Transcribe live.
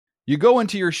You go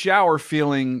into your shower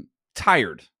feeling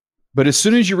tired, but as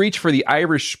soon as you reach for the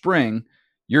Irish Spring,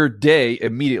 your day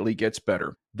immediately gets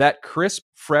better. That crisp,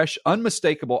 fresh,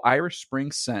 unmistakable Irish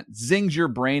Spring scent zings your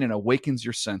brain and awakens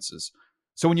your senses.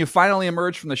 So when you finally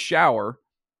emerge from the shower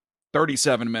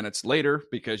 37 minutes later,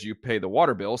 because you pay the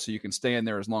water bill so you can stay in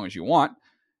there as long as you want,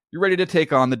 you're ready to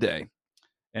take on the day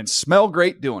and smell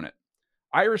great doing it.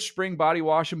 Irish Spring Body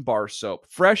Wash and Bar Soap.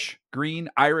 Fresh, green,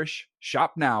 Irish.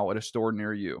 Shop now at a store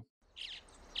near you.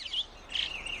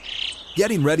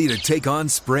 Getting ready to take on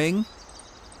spring?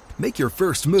 Make your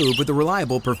first move with the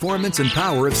reliable performance and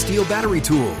power of Steel battery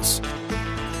tools.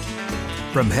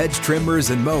 From hedge trimmers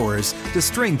and mowers to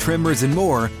string trimmers and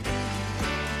more,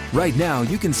 right now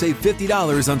you can save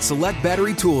 $50 on select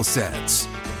battery tool sets.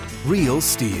 Real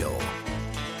Steel.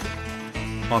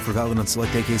 Offer valid on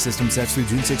select AK system sets through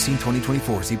June 16,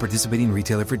 2024. See participating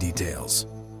retailer for details.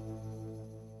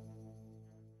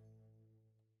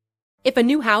 If a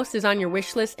new house is on your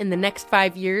wish list in the next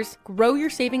 5 years, grow your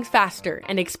savings faster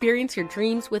and experience your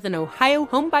dreams with an Ohio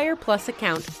Homebuyer Plus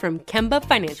account from Kemba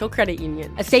Financial Credit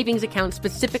Union. A savings account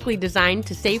specifically designed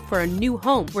to save for a new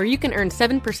home where you can earn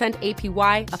 7%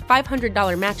 APY, a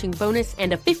 $500 matching bonus,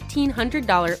 and a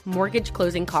 $1,500 mortgage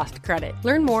closing cost credit.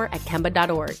 Learn more at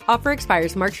Kemba.org. Offer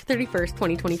expires March 31st,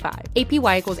 2025.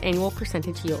 APY equals annual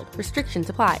percentage yield. Restrictions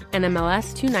apply.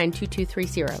 NMLS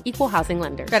 292230. Equal housing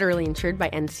lender. Federally insured by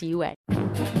NCUA.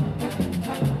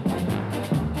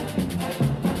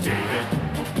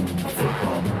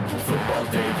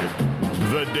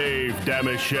 The Dave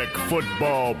Dameshek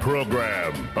Football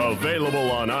Program. Available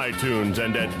on iTunes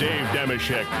and at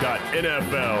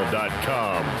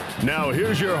davedameshek.nfl.com. Now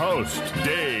here's your host,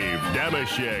 Dave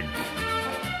Dameshek.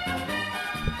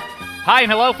 Hi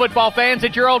and hello, football fans.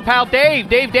 It's your old pal Dave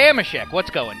Dameshek. What's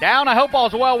going down? I hope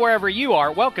all's well wherever you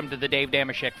are. Welcome to the Dave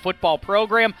Dameshek Football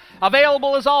Program.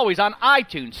 Available as always on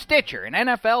iTunes, Stitcher, and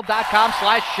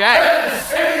NFL.com/Shaq.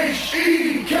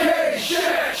 S-H-E-K,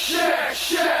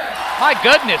 Shaq. My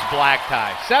goodness, Black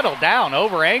Tie. Settle down.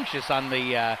 Over anxious on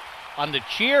the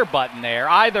cheer button there.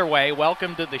 Either way,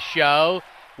 welcome to the show.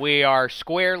 We are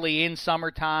squarely in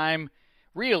summertime.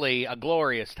 Really a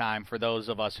glorious time for those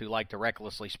of us who like to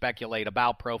recklessly speculate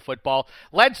about pro football.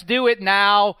 Let's do it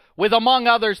now with, among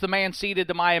others, the man seated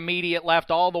to my immediate left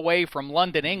all the way from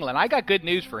London, England. I got good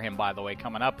news for him, by the way,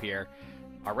 coming up here.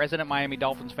 Our resident Miami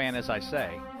Dolphins fan, as I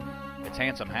say. It's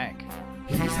Handsome Hank.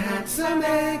 He's handsome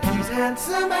Hank, he's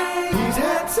handsome Hank, he's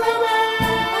handsome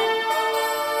Hank.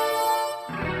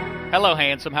 Hello,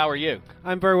 Handsome. How are you?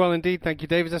 I'm very well indeed, thank you,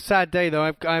 Dave. It's a sad day, though.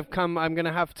 I'm going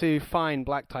to have to fine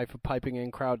Black Tie for piping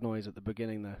in crowd noise at the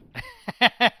beginning there.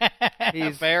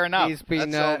 Fair enough.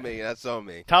 That's on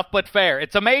me. Tough but fair.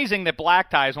 It's amazing that Black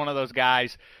Tie is one of those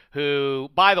guys who,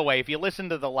 by the way, if you listen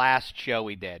to the last show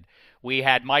we did, we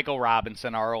had Michael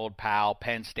Robinson, our old pal,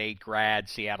 Penn State grad,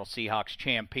 Seattle Seahawks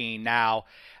champion, now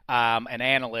an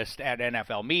analyst at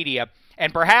NFL Media.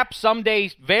 And perhaps someday,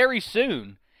 very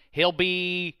soon, he'll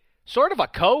be sort of a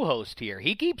co-host here.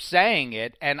 He keeps saying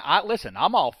it, and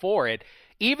I'm all for it.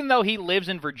 Even though he lives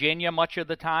in Virginia much of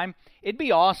the time, it'd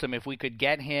be awesome if we could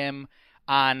get him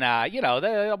on,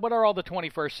 what are all the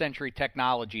 21st century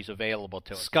technologies available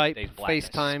to us? Skype,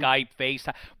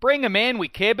 FaceTime. Bring him in. We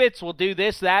kibitz. We'll do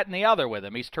this, that, and the other with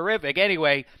him. He's terrific.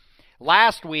 Anyway,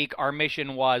 last week our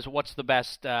mission was, what's the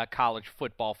best college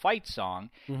football fight song?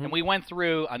 Mm-hmm. And we went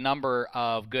through a number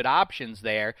of good options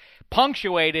there,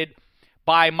 punctuated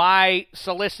by my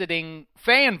soliciting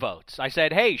fan votes. I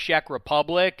said, hey, Czech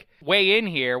Republic, weigh in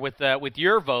here with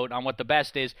your vote on what the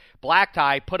best is. Black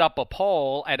Tie put up a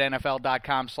poll at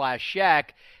NFL.com/Shaq.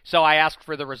 So I asked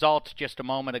for the results just a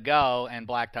moment ago, and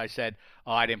Black Tie said,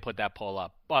 oh, I didn't put that poll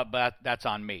up. But that's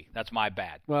on me. That's my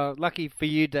bad. Well, lucky for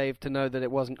you, Dave, to know that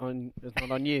it's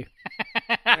not on you.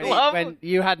 when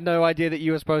you had no idea that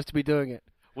you were supposed to be doing it.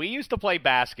 We used to play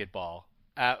basketball.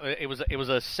 It was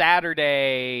a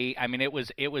Saturday. I mean, it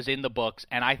was in the books,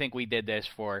 and I think we did this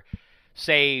for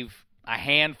save a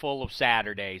handful of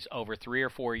Saturdays over 3 or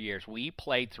 4 years. We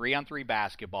played 3-on-3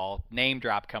 basketball. Name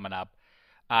drop coming up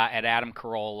at Adam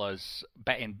Carolla's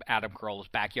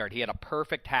backyard. He had a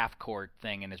perfect half court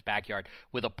thing in his backyard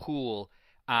with a pool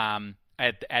at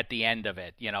the end of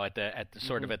it. You know, at the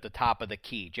sort of at the top of the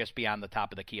key, just beyond the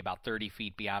top of the key, about 30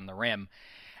 feet beyond the rim.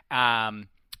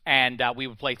 And we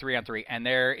would play 3-on-3. And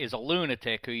there is a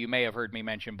lunatic who you may have heard me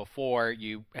mention before.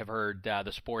 You have heard the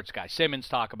sports guy Simmons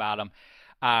talk about him,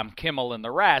 Kimmel and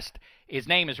the rest. His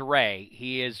name is Ray.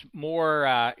 He is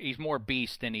he's more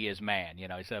beast than he is man. You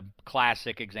know, he's a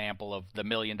classic example of the $1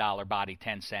 million body,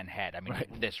 10-cent head. I mean,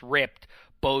 This ripped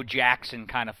Bo Jackson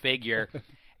kind of figure.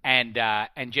 and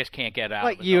just can't get out.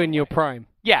 Like of his you own in your way. prime.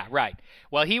 Yeah, right.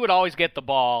 Well, he would always get the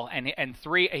ball, and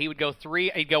three. He would go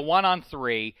 1 on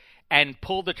 3, and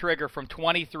pull the trigger from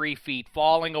 23 feet,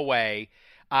 falling away.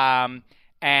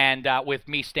 And with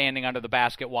me standing under the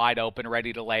basket wide open,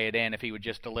 ready to lay it in if he would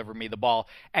just deliver me the ball.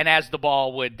 And as the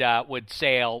ball would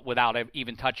sail without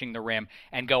even touching the rim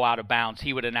and go out of bounds,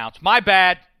 he would announce, "My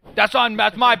bad. That's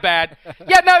my bad."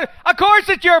 Yeah, no, of course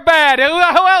it's your bad. Who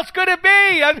else could it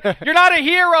be? You're not a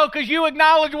hero because you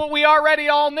acknowledge what we already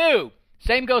all knew.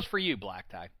 Same goes for you, Black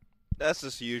Tie. That's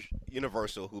just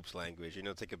universal hoops language.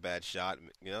 Take a bad shot.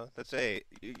 That's hit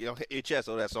your chest.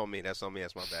 Oh, that's on me. That's on me.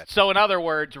 That's my bad. So in other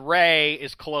words, Ray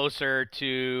is closer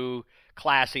to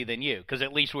classy than you, because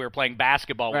at least we were playing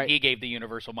basketball when he gave the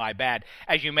universal "my bad."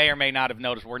 As you may or may not have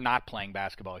noticed, we're not playing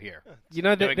basketball here.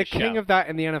 The king of that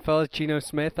in the NFL is Geno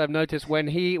Smith. I've noticed when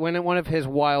one of his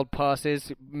wild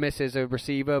passes misses a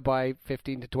receiver by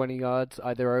 15 to 20 yards,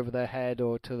 either over their head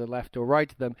or to the left or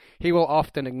right of them, he will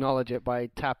often acknowledge it by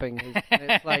tapping his.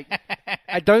 It's like,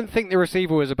 I don't think the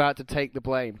receiver was about to take the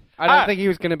blame. I don't think he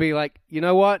was going to be like, you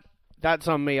know what? That's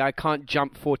on me. I can't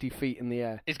jump 40 feet in the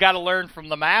air. He's got to learn from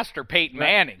the master, Peyton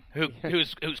Manning,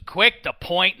 who's quick to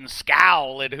point and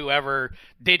scowl at whoever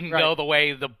didn't go the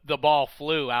way the ball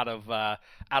flew out of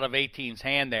 18's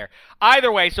hand there.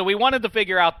 Either way, so we wanted to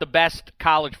figure out the best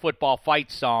college football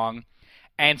fight song.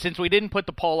 And since we didn't put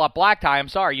the poll up, Black Tie, I'm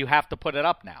sorry, you have to put it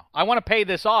up now. I want to pay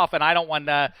this off, and I don't want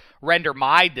to render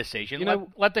my decision.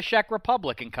 Let the Czech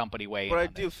Republic and company weigh in. But I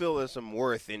do feel there's some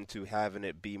worth into having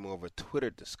it be more of a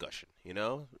Twitter discussion,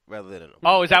 rather than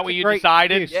is that what you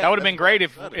decided? Yeah, that would have been great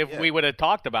if we would have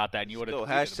talked about that and you would have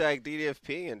hashtag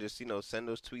DDFP and just, send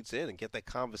those tweets in and get that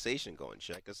conversation going,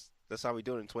 Czech. That's how we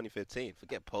do it in 2015.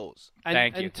 Forget polls.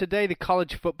 Thank you. And today, the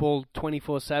college football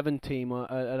 24/7 team at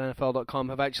NFL.com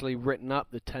have actually written up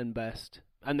the 10 best,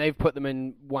 and they've put them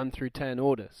in 1 through 10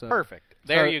 order. So perfect.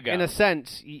 There you go. In a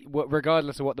sense,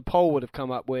 regardless of what the poll would have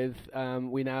come up with,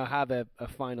 we now have a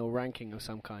final ranking of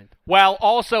some kind. Well,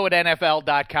 also at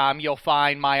NFL.com, you'll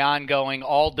find my ongoing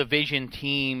all-division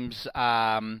teams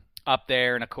up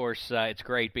there, and of course it's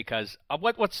great because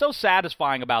what's so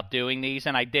satisfying about doing these,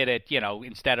 and I did it,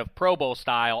 instead of Pro Bowl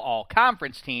style all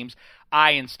conference teams,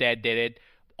 I instead did it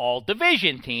all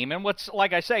division team. And what's,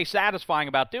 like I say, satisfying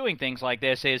about doing things like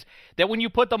this is that when you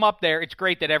put them up there, it's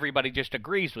great that everybody just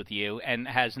agrees with you and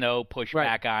has no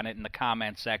pushback on it in the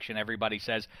comments section. Everybody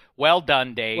says, "Well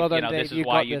done, Dave. Well done, Dave. This is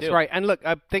why you do it." Right. And look,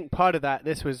 I think part of that,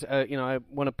 this was, I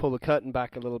want to pull the curtain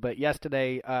back a little bit.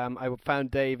 Yesterday, I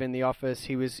found Dave in the office.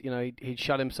 He was, he'd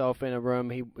shut himself in a room.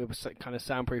 It was kind of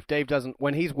soundproof. Dave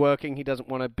when he's working, he doesn't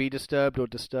want to be disturbed or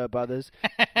disturb others.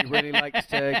 He really likes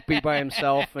to be by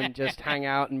himself and just hang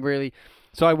out and really.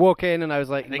 So I walk in and I was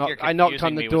like, I knocked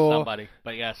on the door. With somebody,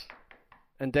 but yes.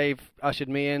 And Dave ushered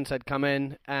me in, said, "Come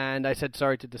in." And I said,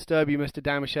 "Sorry to disturb you, Mr.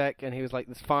 Damashek." And he was like,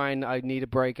 "That's fine. I need a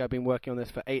break. I've been working on this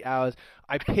for 8 hours."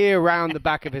 I peer around the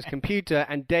back of his computer,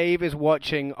 and Dave is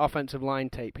watching offensive line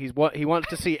tape. He wants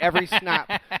to see every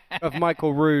snap of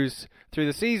Michael Roos through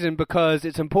the season because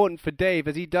it's important for Dave,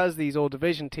 as he does these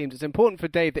all-division teams, it's important for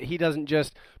Dave that he doesn't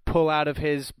just pull out of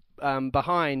his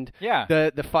behind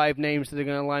the 5 names that are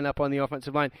going to line up on the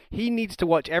offensive line. He needs to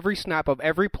watch every snap of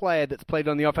every player that's played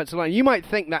on the offensive line. You might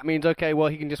think that means, okay, well,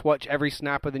 he can just watch every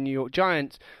snap of the New York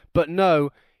Giants, but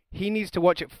no, he needs to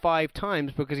watch it 5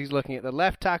 times because he's looking at the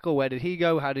left tackle. Where did he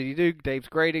go? How did he do? Dave's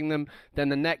grading them. Then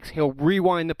the next, he'll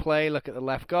rewind the play, look at the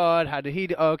left guard. How did he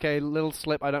do? Oh, okay, little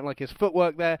slip. I don't like his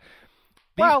footwork there.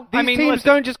 These teams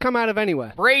don't just come out of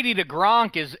anywhere. Brady to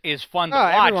Gronk is fun to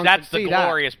watch. That's the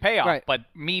glorious payoff. Right. But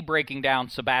me breaking down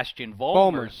Sebastian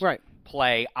Vollmer's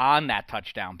play on that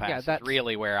touchdown pass is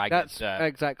really where I get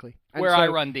exactly. Where I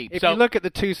run deep. If you look at the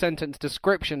 2-sentence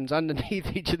descriptions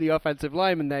underneath each of the offensive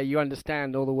linemen there, you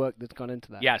understand all the work that's gone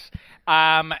into that. Yes.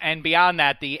 And beyond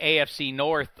that, the AFC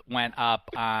North went up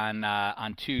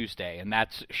on Tuesday, and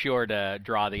that's sure to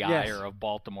draw the ire of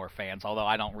Baltimore fans, although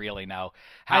I don't really know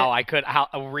how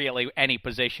really any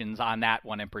positions on that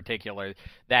one in particular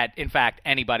that, in fact,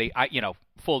 anybody,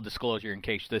 full disclosure in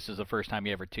case this is the first time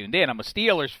you ever tuned in, I'm a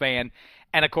Steelers fan.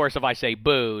 And, of course, if I say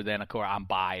boo, then, of course, I'm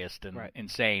biased and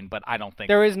insane, but I don't think...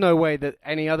 There is no way that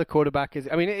any other quarterback is...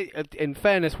 I mean, in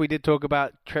fairness, we did talk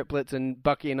about triplets, and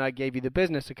Bucky and I gave you the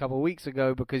business a couple of weeks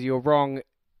ago because you're wrong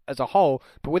as a whole.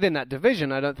 But within that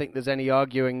division, I don't think there's any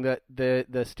arguing that the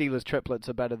Steelers triplets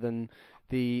are better than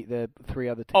the three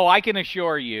other teams. Oh, I can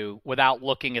assure you, without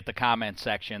looking at the comment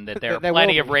section, that there are There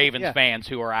plenty will of be, Ravens yeah. fans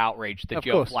who are outraged that Of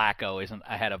Joe course. Flacco isn't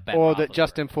ahead of Ben Or that Roethlisberger.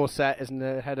 Justin Forsett isn't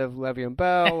ahead of Le'Veon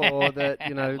Bell, or that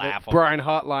that Laughable. Brian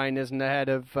Hartline isn't ahead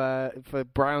of for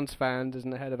Browns fans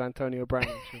isn't ahead of Antonio Brown.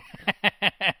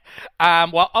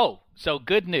 So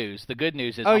good news. The good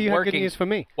news is Oh, I'm you have working, good news for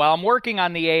me. Well, I'm working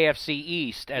on the AFC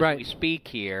East as Right. we speak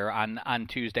here on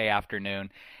Tuesday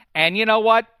afternoon. And you know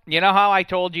what? You know how I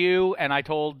told you, and I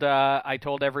told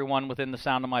everyone within the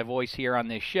sound of my voice here on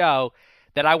this show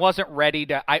that I wasn't ready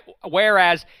to.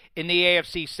 Whereas in the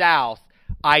AFC South,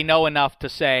 I know enough to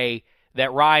say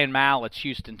that Ryan Mallett's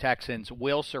Houston Texans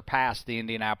will surpass the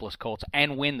Indianapolis Colts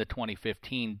and win the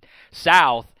 2015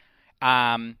 South.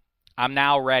 I'm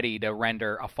now ready to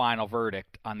render a final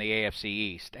verdict on the AFC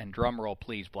East. And drum roll,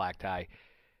 please, Black Tie.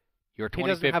 Your He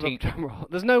doesn't have a 2015. drum roll.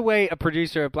 There's no way a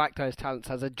producer of Black Tie's Talents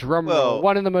has a drum Well, roll.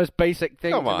 One of the most basic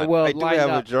things Come in on, the world I do lined have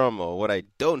a up. drum roll. What I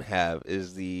don't have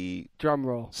is the Drum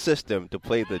roll. system to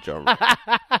play the drum roll.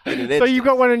 So you've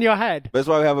got one in your head. That's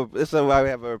why we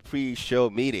have a pre-show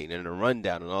meeting and a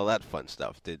rundown and all that fun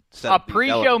stuff. To set A up these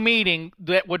pre-show elements. meeting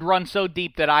that would run so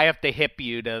deep that I have to hip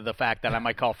you to the fact that I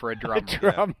might call for a drum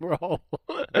roll. Drum roll.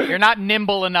 You're not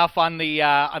nimble enough on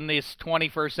this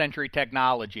 21st century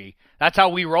technology. That's how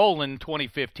we roll in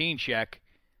 2015, Sheck,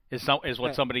 is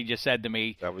what somebody just said to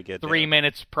me How we get 3 there.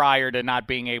 minutes prior to not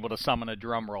being able to summon a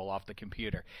drum roll off the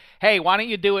computer. Hey, why don't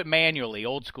you do it manually,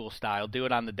 old school style? Do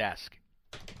it on the desk.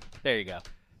 There you go.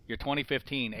 Your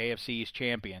 2015 AFC East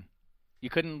champion.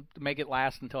 You couldn't make it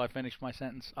last until I finished my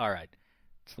sentence? All right.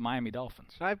 It's the Miami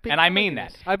Dolphins. I've been And I telling mean you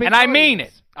that. this. I've been And I telling you mean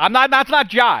this. it. That's not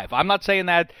jive. I'm not saying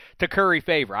that to curry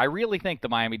favor. I really think the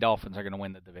Miami Dolphins are going to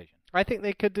win the division. I think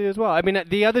they could do as well. I mean,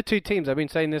 the other two teams, I've been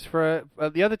saying this for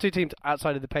the other two teams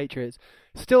outside of the Patriots,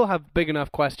 still have big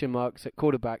enough question marks at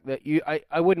quarterback that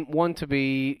I wouldn't want to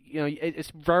be,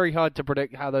 it's very hard to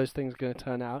predict how those things are going to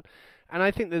turn out. And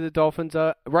I think that the Dolphins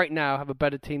right now have a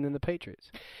better team than the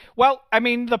Patriots. Well, I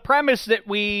mean, the premise that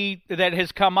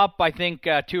has come up, I think,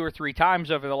 2 or 3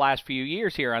 times over the last few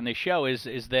years here on this show is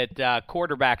that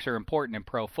quarterbacks are important in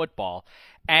pro football.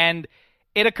 And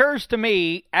it occurs to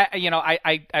me,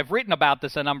 I've written about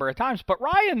this a number of times, but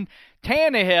Ryan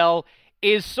Tannehill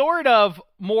is sort of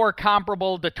more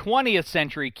comparable to 20th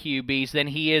century QBs than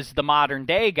he is the modern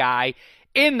day guy,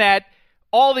 in that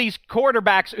all these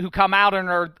quarterbacks who come out and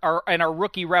are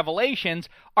rookie revelations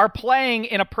are playing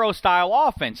in a pro-style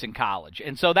offense in college.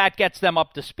 And so that gets them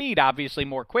up to speed, obviously,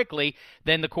 more quickly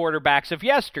than the quarterbacks of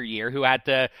yesteryear who had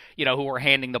to, who were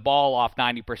handing the ball off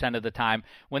 90% of the time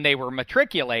when they were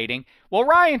matriculating. Well,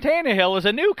 Ryan Tannehill is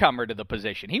a newcomer to the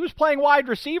position. He was playing wide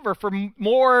receiver for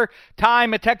more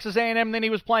time at Texas A&M than he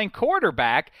was playing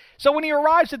quarterback. So when he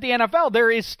arrives at the NFL,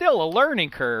 there is still a learning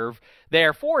curve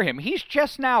there for him. He's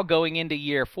just now going into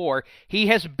year 4. He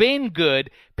has been good.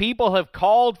 People have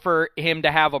called for him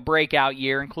to have a breakout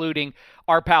year, including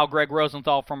our pal Greg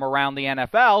Rosenthal from around the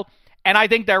NFL. And I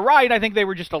think they're right. I think they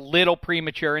were just a little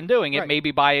premature in doing it, Right.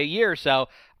 maybe by a year or so.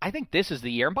 I think this is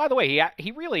the year. And by the way,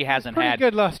 he really hasn't Pretty had.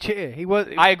 good last year.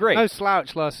 I agree. No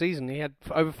slouch last season. He had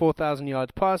over 4,000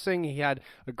 yards passing. He had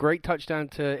a great touchdown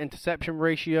to interception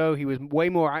ratio. He was way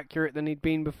more accurate than he'd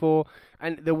been before.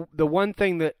 And the one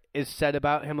thing that is said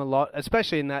about him a lot,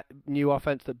 especially in that new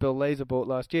offense that Bill Lazor bought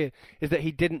last year, is that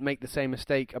he didn't make the same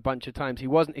mistake a bunch of times.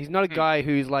 He's not a guy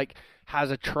who's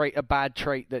has a bad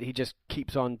trait that he just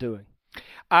keeps on doing.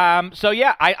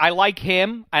 I like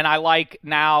him, and I like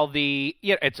now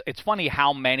it's funny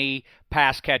how many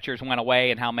pass catchers went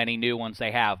away and how many new ones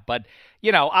they have. But,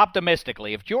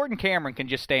 optimistically, if Jordan Cameron can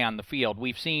just stay on the field,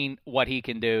 we've seen what he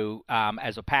can do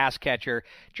as a pass catcher.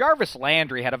 Jarvis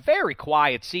Landry had a very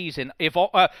quiet season.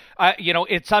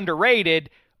 It's underrated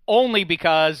only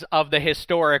because of the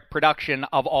historic production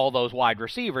of all those wide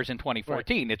receivers in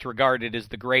 2014. Right. It's regarded as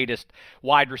the greatest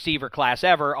wide receiver class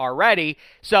ever already.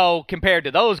 So compared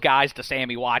to those guys, to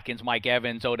Sammy Watkins, Mike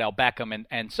Evans, Odell Beckham,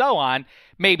 and so on,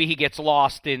 maybe he gets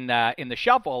lost in the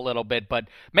shuffle a little bit. But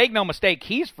make no mistake,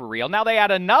 he's for real. Now they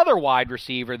had another wide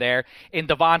receiver there in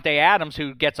Devontae Adams,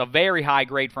 who gets a very high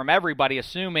grade from everybody,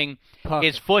 assuming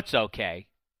his foot's okay.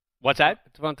 What's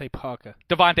that? Devontae Parker.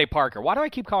 Devontae Parker. Why do I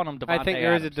keep calling him Devontae Adams? I think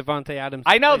there is a Devontae Adams.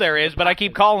 I know there is, but I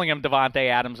keep calling him Devontae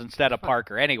Adams instead of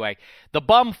Parker. Anyway, the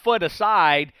bum foot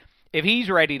aside, if he's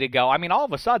ready to go, I mean, all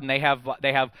of a sudden they have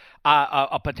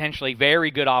a potentially very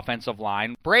good offensive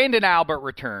line. Brandon Albert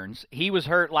returns. He was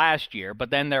hurt last year, but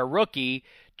then their rookie,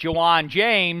 Juwan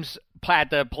James,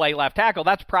 had to play left tackle.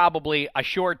 That's probably a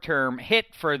short-term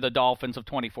hit for the Dolphins of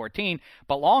 2014,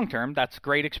 but long-term, that's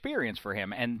great experience for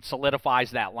him and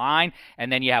solidifies that line.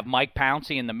 And then you have Mike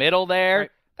Pouncey in the middle there.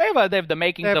 Right. They have the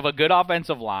makings of a good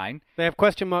offensive line. They have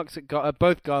question marks at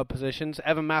both guard positions.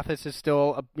 Evan Mathis is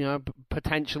still,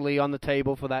 potentially on the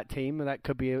table for that team. That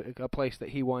could be a place that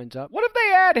he winds up. What if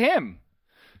they add him?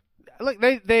 Look,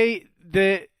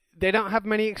 they don't have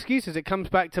many excuses. It comes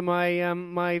back to my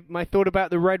my thought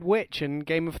about the Red Witch in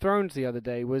Game of Thrones the other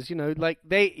day. Was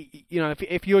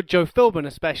if you're Joe Philbin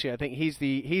especially, I think he's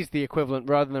the equivalent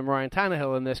rather than Ryan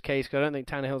Tannehill in this case. Because I don't think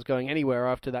Tannehill's going anywhere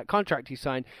after that contract he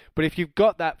signed. But if you've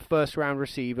got that first round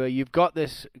receiver, you've got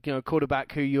this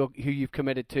quarterback who you've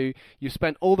committed to. You've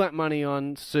spent all that money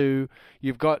on Sue.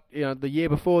 You've got the year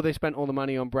before they spent all the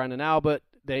money on Brandon Albert.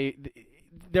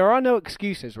 There are no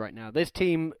excuses right now. This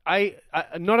team,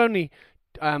 not only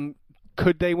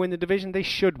could they win the division, they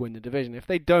should win the division. If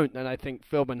they don't, then I think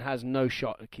Philbin has no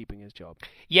shot at keeping his job.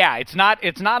 Yeah, it's not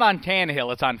on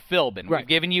Tannehill, it's on Philbin. Right. We've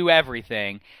given you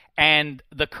everything. And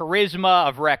the charisma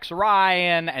of Rex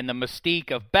Ryan and the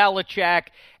mystique of Belichick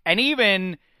and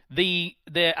even the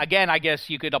again, I guess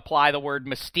you could apply the word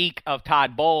mystique of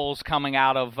Todd Bowles coming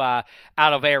out of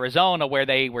Arizona where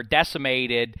they were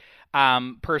decimated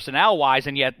personnel-wise,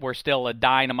 and yet we're still a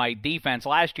dynamite defense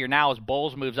last year. Now as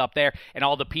Bowles moves up there and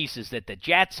all the pieces that the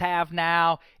Jets have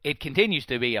now, it continues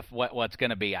to be what's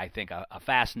going to be, I think, a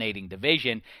fascinating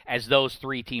division as those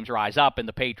three teams rise up and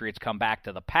the Patriots come back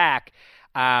to the pack.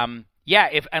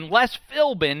 Unless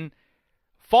Philbin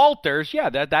falters,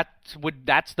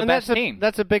 that's the best team.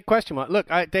 That's a big question mark. Look,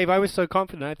 Dave, I was so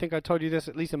confident. I think I told you this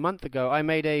at least a month ago. I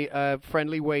made a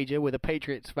friendly wager with a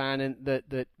Patriots fan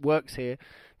that works here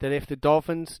that if the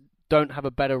Dolphins don't have a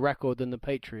better record than the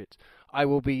Patriots, I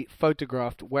will be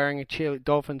photographed wearing a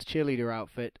Dolphins cheerleader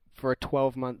outfit for a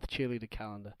 12-month cheerleader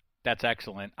calendar. That's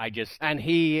excellent. And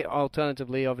he,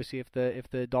 alternatively, obviously, if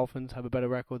the Dolphins have a better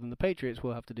record than the Patriots,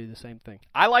 will have to do the same thing.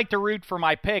 I like to root for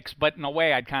my picks, but in a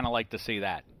way, I'd kind of like to see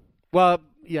that. Well,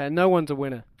 yeah, no one's a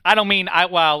winner. I don't mean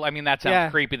that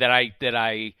sounds creepy that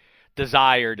I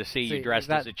desire to see you dressed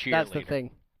as a cheerleader. That's the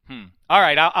thing. All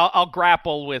right, I'll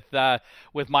grapple with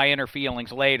my inner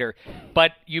feelings later.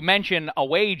 But you mentioned a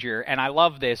wager, and I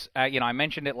love this. I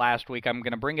mentioned it last week. I'm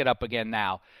going to bring it up again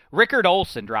now. Rickard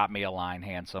Olson dropped me a line,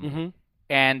 handsome.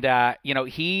 And,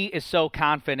 he is so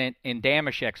confident in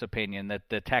Damashek's opinion that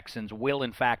the Texans will,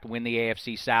 in fact, win the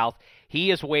AFC South. He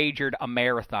has wagered a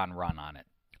marathon run on it.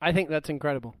 I think that's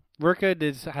incredible. Rickard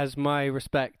has my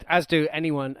respect, as does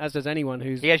anyone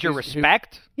who's... He has your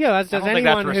respect? As does anyone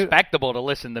I don't think that's respectable to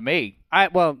listen to me.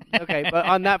 Okay, but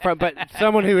on that front, but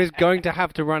someone who is going to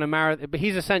have to run a marathon, but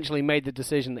he's essentially made the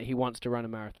decision that he wants to run a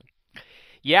marathon.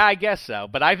 Yeah, I guess so.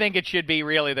 But I think it should be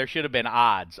there should have been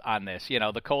odds on this.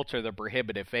 The Colts are the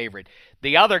prohibitive favorite.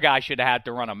 The other guy should have had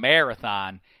to run a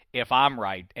marathon, if I'm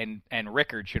right, and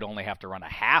Rickard should only have to run a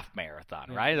half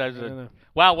marathon, right?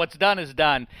 Well, what's done is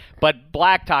done. But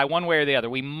Black Tie, one way or the other,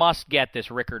 we must get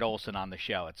this Rickard Olson on the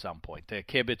show at some point to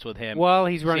kibitz with him. Well,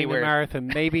 he's running the marathon.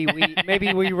 Maybe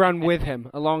we run with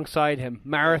him, alongside him.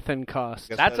 Marathon cast.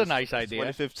 That's a nice idea.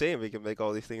 2015, we can make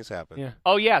all these things happen. Yeah.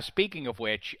 Oh yeah. Speaking of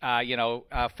which,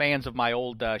 fans of my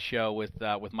old show with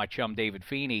my chum David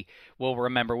Feeney will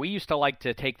remember we used to like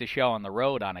to take the show on the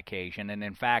road on occasion, and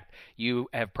in fact, you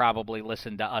have probably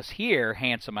listened to us here,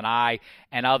 Handsome and I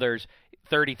and others.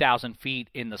 30,000 Feet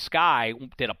in the Sky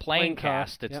did a plane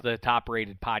cast. It's the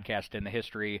top-rated podcast in the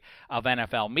history of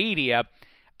NFL media.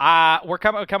 We're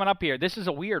coming up here. This is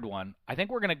a weird one. I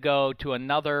think we're going to go to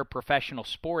another professional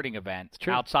sporting event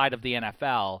outside of the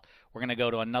NFL. We're going to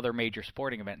go to another major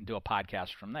sporting event and do a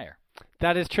podcast from there.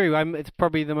 That is true. It's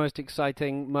probably the most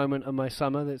exciting moment of my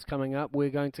summer that's coming up. We're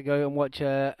going to go and watch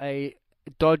a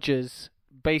Dodgers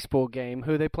baseball game.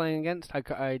 Who are they playing against?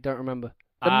 I don't remember.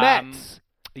 The Mets.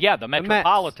 Yeah, the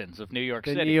Metropolitans of New York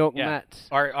City. The New York Mets.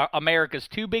 Are America's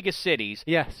two biggest cities.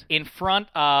 Yes. In front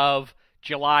of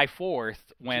July 4th,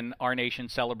 when our nation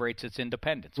celebrates its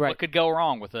independence. Right. What could go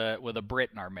wrong with a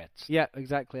Brit in our midst? Yeah,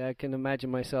 exactly. I can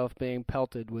imagine myself being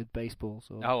pelted with baseballs.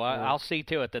 I'll see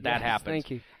to it that happens.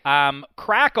 Thank you.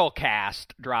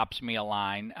 Cracklecast drops me a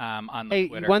line on the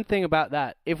Twitter. One thing about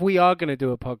that, if we are going to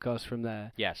do a podcast from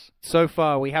there, yes. So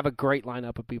far we have a great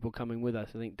lineup of people coming with us.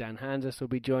 I think Dan Hansis will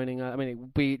be joining us. I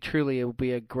mean, it will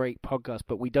be a great podcast,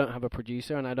 but we don't have a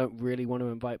producer, and I don't really want to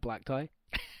invite Black Tie.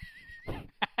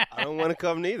 I don't want to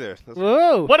come neither.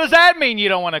 Whoa! What does that mean? You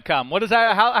don't want to come? What is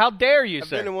that? How dare you,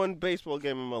 sir? I've been in one baseball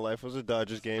game in my life. It was a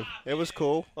Dodgers game. It was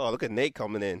cool. Oh, look at Nate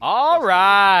coming in. All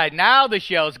right, now the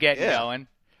show's getting going.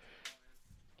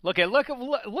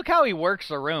 Look how he works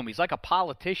the room. He's like a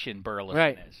politician,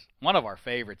 Burleson is. One of our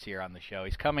favorites here on the show.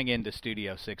 He's coming into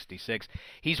Studio 66.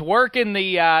 He's working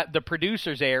the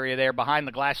producers area there behind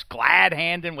the glass,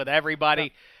 glad-handing with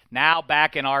everybody. Now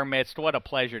back in our midst. What a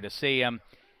pleasure to see him.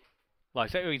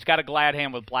 Like, he's got a glad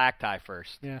hand with black tie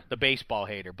first. Yeah. The baseball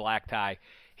hater, black tie.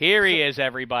 Here he is,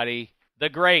 everybody. The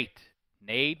great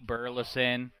Nate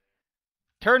Burleson.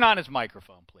 Turn on his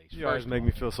microphone, please. You always make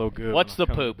me feel so good. What's the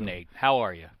when I come poop, to the- Nate? How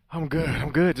are you? I'm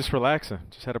good. Just relaxing.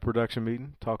 Just had a production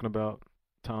meeting talking about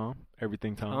Tom,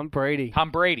 everything Tom. Tom Brady.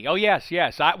 Tom Brady. Oh, yes.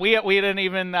 We didn't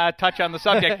even touch on the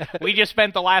subject. We just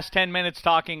spent the last 10 minutes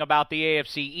talking about the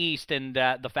AFC East and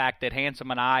the fact that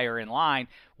Handsome and I are in line.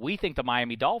 We think the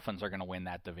Miami Dolphins are going to win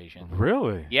that division.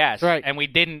 Really? Yes. Right. And we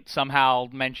didn't somehow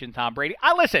mention Tom Brady.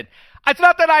 Listen, it's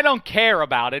not that I don't care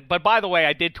about it, but by the way,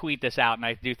 I did tweet this out, and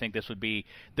I do think this would be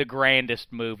the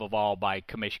grandest move of all by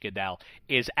Kamish Goodell,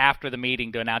 is after the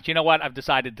meeting to announce, you know what, I've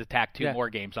decided to tack 2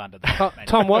 more games onto that.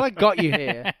 Tom, while I got you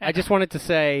here, I just wanted to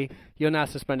say you're now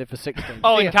suspended for 6 games.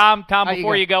 Oh, See and ya. Tom, How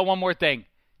before you you go, one more thing.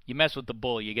 You mess with the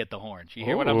bull, you get the horns. You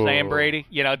hear what I'm saying, Brady?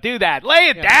 Do that. Lay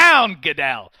it down,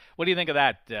 Goodell. What do you think of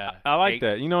that? I like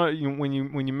Nate? that.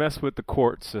 When you mess with the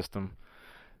court system,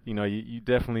 you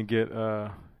definitely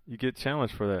get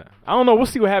challenged for that. I don't know. We'll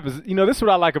see what happens. This is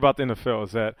what I like about the NFL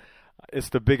is that it's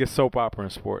the biggest soap opera in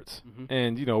sports. Mm-hmm.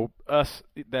 And, us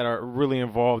that are really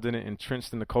involved in it,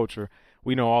 entrenched in the culture,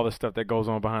 we know all the stuff that goes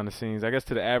on behind the scenes. I guess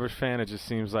to the average fan, it just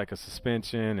seems like a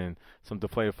suspension and some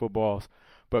deflated footballs.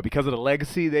 But because of the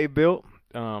legacy they built,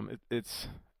 it's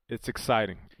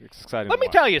exciting. It's exciting. Let me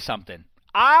tell you something.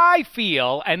 I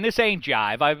feel, and this ain't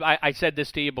jive, I said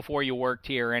this to you before you worked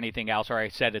here or anything else, or I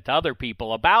said it to other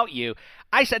people about you.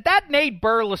 I said, that Nate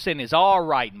Burleson is all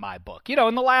right in my book.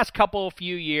 In the last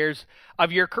few years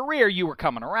of your career, you were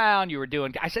coming around, you were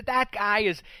doing, I said, that guy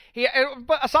is,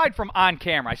 but aside from on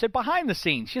camera, I said, behind the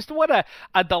scenes, just what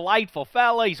a delightful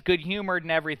fella. He's good-humored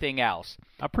and everything else.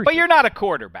 But you're not a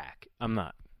quarterback. I'm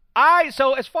not.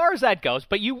 So as far as that goes,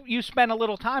 but you spent a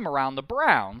little time around the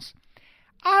Browns.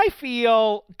 I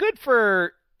feel good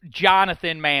for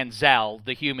Jonathan Manziel,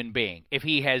 the human being, if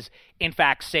he has, in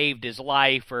fact, saved his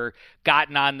life or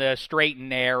gotten on the straight and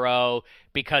narrow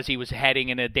because he was heading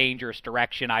in a dangerous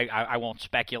direction. I won't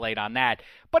speculate on that.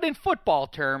 But in football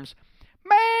terms,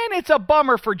 man, it's a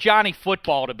bummer for Johnny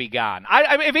Football to be gone.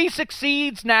 If he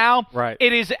succeeds now, right,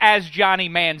 it is as Johnny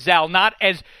Manziel, not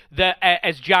as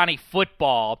Johnny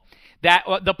Football. That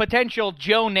the potential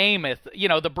Joe Namath,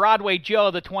 the Broadway Joe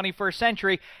of the 21st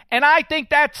century, and I think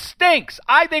that stinks.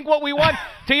 I think what we want,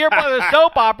 to your point of the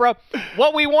soap opera,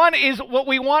 what we want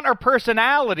are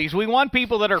personalities. We want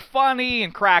people that are funny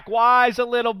and crack wise a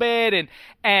little bit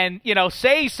and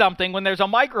say something when there's a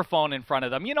microphone in front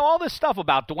of them. All this stuff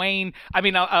about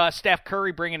Steph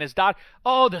Curry bringing his daughter.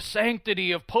 Oh, the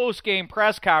sanctity of post-game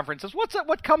press conferences.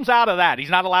 What comes out of that?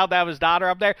 He's not allowed to have his daughter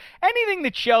up there. Anything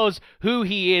that shows who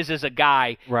he is as a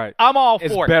guy, right? I'm all for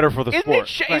it. It's better for the sport.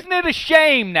 Isn't it a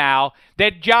shame now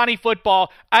that Johnny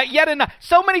Football,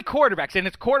 so many quarterbacks, and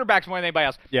it's quarterbacks more than anybody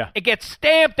else, it gets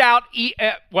stamped out.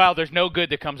 There's no good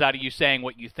that comes out of you saying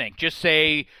what you think. Just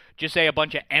say a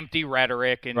bunch of empty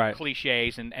rhetoric and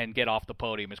cliches and get off the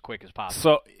podium as quick as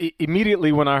possible. So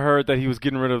immediately when I heard that he was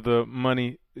getting rid of the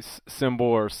money symbol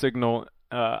or signal,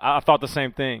 I thought the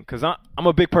same thing because I'm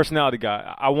a big personality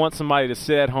guy. I want somebody to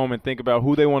sit at home and think about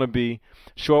who they want to be,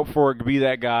 show up for it, be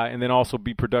that guy, and then also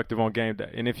be productive on game day.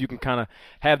 And if you can kind of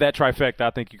have that trifecta,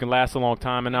 I think you can last a long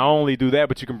time. And not only do that,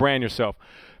 but you can brand yourself.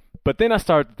 But then I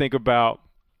started to think about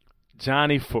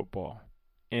Johnny Football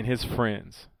and his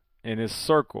friends and his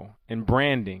circle and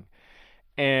branding.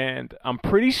 And I'm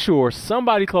pretty sure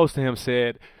somebody close to him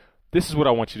said, this is what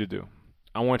I want you to do.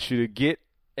 I want you to get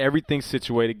everything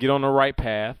situated, get on the right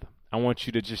path. I want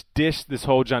you to just dish this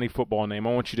whole Johnny Football name.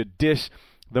 I want you to dish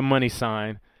the money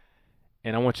sign,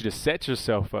 and I want you to set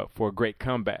yourself up for a great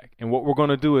comeback. And what we're going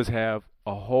to do is have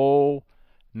a whole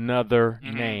nother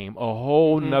name, a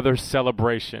whole nother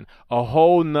celebration, a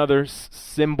whole nother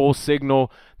symbol,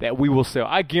 signal that we will sell.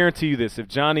 I guarantee you this, if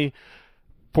Johnny,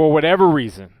 for whatever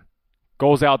reason,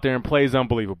 goes out there and plays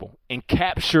unbelievable and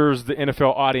captures the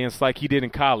NFL audience like he did in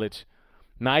college,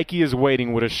 Nike is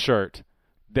waiting with a shirt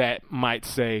that might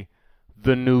say,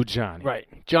 the new Johnny. Right.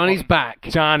 Johnny's back.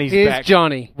 Johnny's Here's back.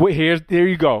 Johnny. There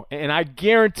you go. And I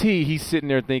guarantee he's sitting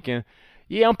there thinking,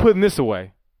 yeah, I'm putting this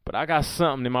away, but I got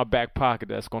something in my back pocket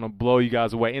that's going to blow you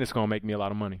guys away, and it's going to make me a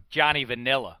lot of money. Johnny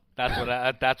Vanilla.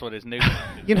 That's what his new name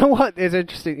is. You know what is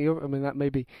interesting? That may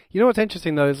be. You know what's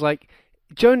interesting, though, is like,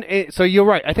 so you're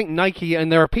right. I think Nike,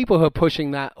 and there are people who are pushing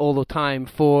that all the time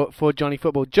for Johnny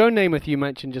Football. Joe Namath, you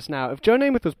mentioned just now. If Joe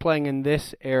Namath was playing in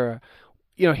this era,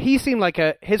 he seemed like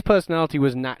his personality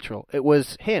was natural. It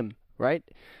was him, right?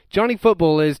 Johnny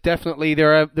Football is definitely,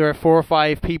 there are 4 or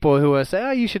 5 people who are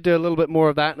saying, you should do a little bit more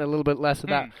of that and a little bit less of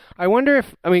that. I wonder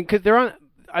if, because there aren't,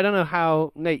 I don't know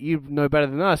how, Nate, you know better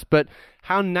than us, but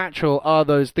how natural are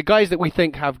those? The guys that we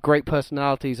think have great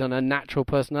personalities and are natural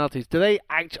personalities, are they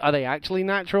actually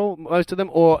natural, most of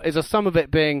them? Or is there some of it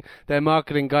being their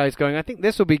marketing guys going, I think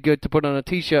this will be good to put on a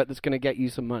T-shirt that's going to get you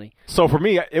some money? So for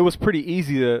me, it was pretty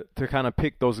easy to kind of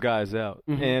pick those guys out.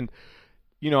 Mm-hmm. And,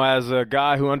 as a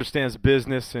guy who understands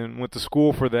business and went to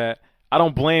school for that, I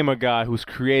don't blame a guy who's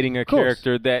creating a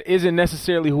character that isn't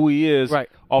necessarily who he is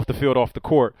off the field, off the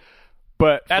court.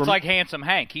 But that's like Handsome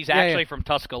Hank. He's actually from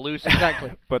Tuscaloosa.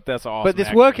 Exactly. But that's awesome. But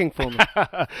it's working for me.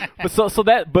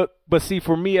 But see,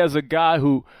 for me as a guy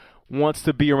who wants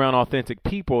to be around authentic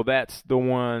people, that's the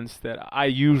ones that I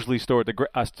usually started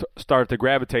to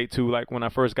gravitate to. Like when I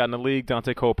first got in the league,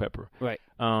 Dante Culpepper. Right.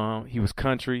 He was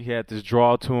country. He had this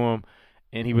draw to him,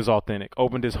 and he was authentic.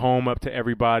 Opened his home up to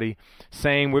everybody.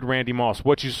 Same with Randy Moss.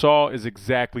 What you saw is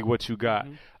exactly what you got.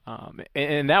 Mm-hmm.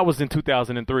 And that was in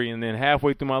 2003. And then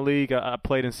halfway through my league, I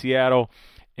played in Seattle,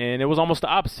 and it was almost the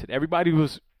opposite. Everybody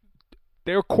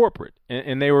they were corporate,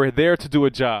 and they were there to do a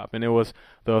job. And it was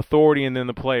the authority and then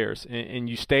the players. And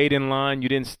you stayed in line. You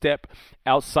didn't step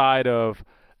outside of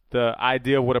the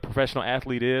idea of what a professional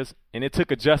athlete is. And it took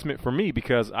adjustment for me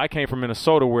because I came from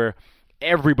Minnesota where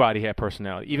everybody had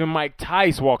personality. Even Mike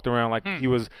Tice walked around like he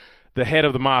was the head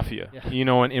of the mafia,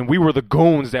 and we were the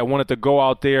goons that wanted to go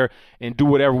out there and do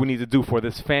whatever we need to do for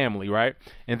this family, right?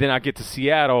 And then I get to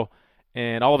Seattle,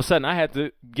 and all of a sudden I had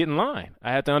to get in line.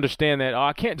 I had to understand that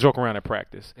I can't joke around at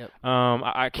practice. Yep.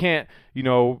 I can't,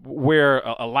 wear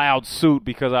a loud suit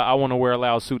because I want to wear a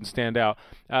loud suit and stand out.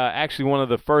 Actually, one of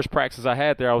the first practices I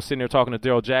had there, I was sitting there talking to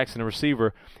Daryl Jackson, the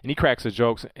receiver, and he cracks his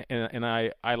jokes, and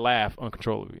I laugh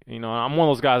uncontrollably. I'm one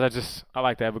of those guys, I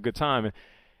like to have a good time. And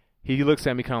he looks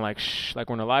at me kind of like, shh, like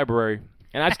we're in the library.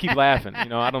 And I just keep laughing.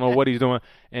 I don't know what he's doing.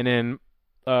 And then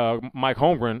Mike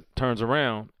Holmgren turns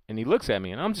around, and he looks at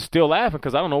me. And I'm just still laughing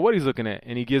because I don't know what he's looking at.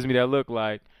 And he gives me that look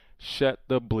like, shut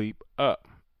the bleep up.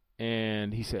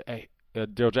 And he said, hey,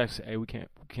 Daryl Jackson said, hey, we can't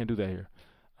do that here.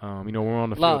 We're on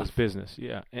the field. It's business.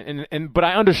 Yeah. But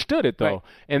I understood it, though. Right.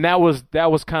 And that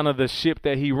was kind of the ship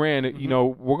that he ran.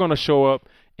 Mm-hmm. We're going to show up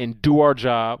and do our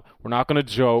job. We're not going to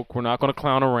joke. We're not going to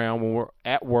clown around. When we're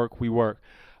at work, we work.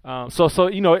 So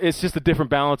it's just a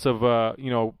different balance of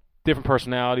different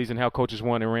personalities and how coaches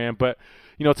want and ran. But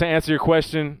to answer your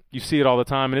question, you see it all the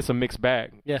time, and it's a mixed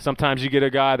bag. Yeah. Sometimes you get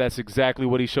a guy that's exactly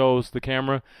what he shows the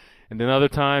camera, and then other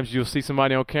times you'll see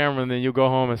somebody on camera, and then you'll go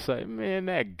home and say, "Man,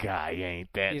 that guy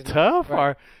ain't that tough,"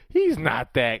 or "He's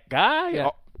not that guy," Yeah.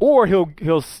 or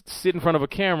he'll sit in front of a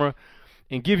camera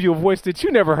and give you a voice that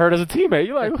you never heard as a teammate.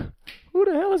 You're like, who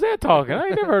the hell is that talking? I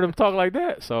ain't never heard him talk like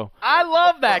that. So I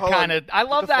love that I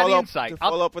love that insight. To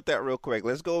follow up with that real quick,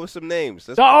 let's go over some names.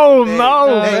 No,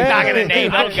 man. Not going to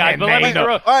name those guys, but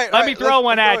let me throw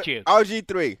one at you.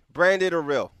 RG3, branded or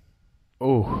real?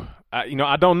 Oh,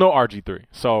 I don't know RG3.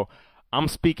 So I'm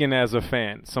speaking as a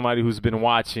fan, somebody who's been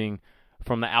watching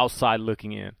from the outside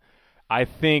looking in. I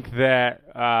think that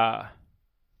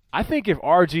if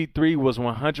RG3 was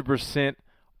 100%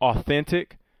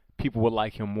 authentic, people would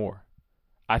like him more.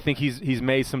 I think he's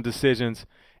made some decisions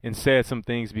and said some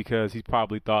things because he's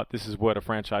probably thought this is what a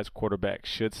franchise quarterback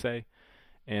should say,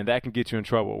 and that can get you in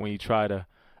trouble when you try to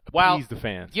appease the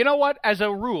fans. You know what? As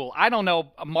a rule, I don't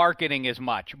know marketing as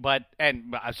much,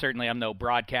 and certainly I'm no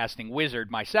broadcasting wizard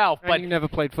myself. And but you never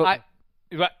played football.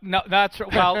 No,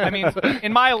 I mean,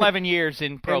 in my 11 years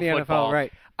in pro football, NFL,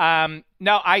 right?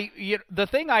 The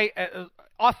thing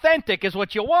authentic is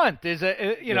what you want.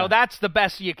 That's the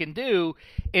best you can do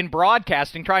in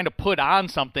broadcasting. Trying to put on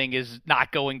something is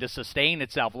not going to sustain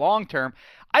itself long term.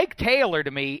 Ike Taylor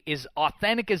to me is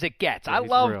authentic as it gets. Yeah,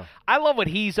 I love what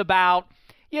he's about.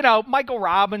 Michael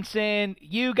Robinson,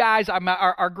 you guys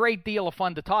are a great deal of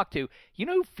fun to talk to. You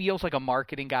know who feels like a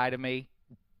marketing guy to me?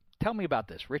 Tell me about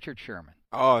this, Richard Sherman.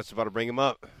 Oh, it's about to bring him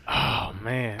up. Oh,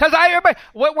 man. Because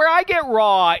where I get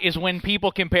raw is when people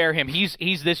compare him.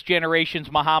 He's this generation's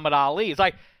Muhammad Ali. It's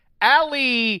like,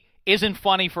 Ali isn't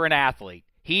funny for an athlete.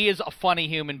 He is a funny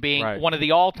human being, right. One of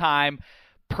the all-time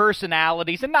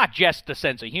personalities, and not just a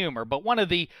sense of humor, but one of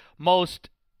the most,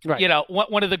 right.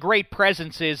 One of the great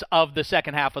presences of the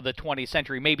second half of the 20th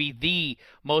century, maybe the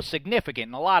most significant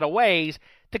in a lot of ways.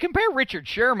 To compare Richard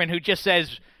Sherman, who just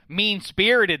says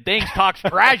mean-spirited things, talks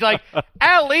trash. Like,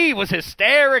 Ali was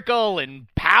hysterical and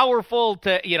powerful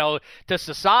to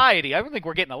society. I think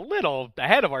we're getting a little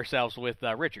ahead of ourselves with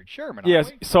Richard Sherman. Yes.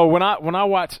 So when I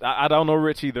watch, I don't know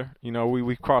Rich either.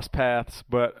 We crossed paths,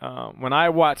 but when I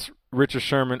watch Richard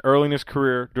Sherman early in his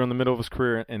career, during the middle of his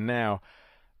career, and now,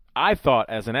 I thought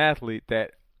as an athlete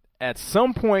that at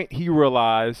some point he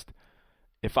realized,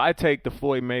 if I take the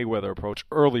Floyd Mayweather approach,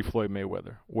 early Floyd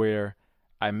Mayweather, where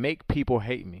I make people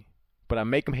hate me, but I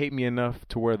make them hate me enough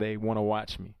to where they want to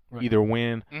watch me, either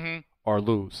win or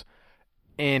lose.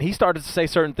 And he started to say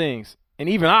certain things. And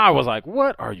even I was like,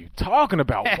 what are you talking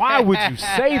about? Why would you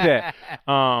say that?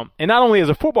 And not only as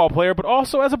a football player, but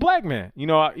also as a black man.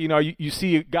 You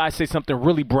see a guy say something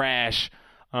really brash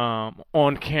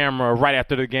on camera right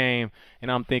after the game, and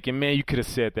I'm thinking, man, you could have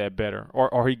said that better.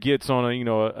 Or he gets on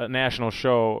a national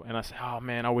show, and I say, oh,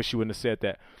 man, I wish you wouldn't have said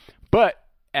that. But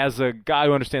as a guy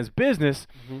who understands business,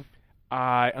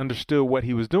 I understood what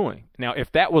he was doing. Now,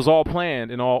 if that was all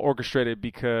planned and all orchestrated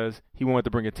because he wanted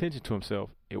to bring attention to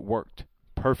himself, it worked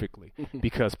perfectly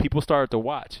because people started to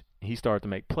watch, and he started to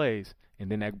make plays,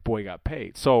 and then that boy got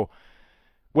paid. So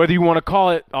whether you want to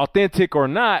call it authentic or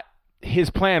not, his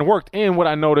plan worked. And what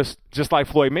I noticed, just like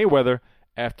Floyd Mayweather,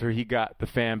 after he got the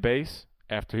fan base,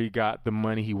 after he got the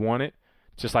money he wanted,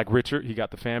 just like Richard, he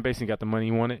got the fan base and got the money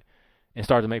he wanted and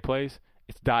started to make plays,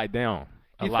 it's died down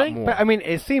a lot more. But, I mean,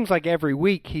 it seems like every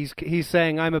week he's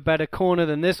saying, I'm a better corner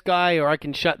than this guy, or I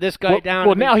can shut this guy down.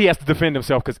 Well, now he has to defend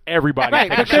himself because everybody right,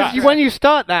 takes because shots. when you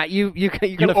start that, you're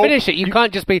going to finish it. You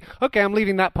can't just be, okay, I'm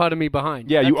leaving that part of me behind.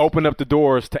 Yeah, you open up the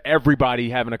doors to everybody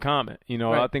having a comment.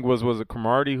 Right. I think was it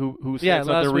Cromartie who said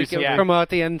something recently? Yeah,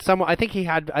 Cromartie and someone. I think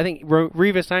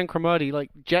Revis and Cromartie,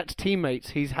 like Jets teammates.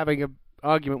 He's having a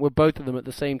argument with both of them at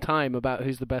the same time about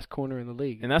who's the best corner in the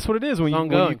league. And that's what it is when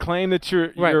you claim that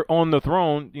you're on the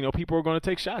throne. People are going to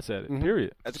take shots at it.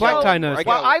 Period. That's Black tie knows.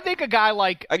 Well, I think a guy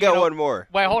like I got one more.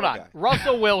 Wait, hold on.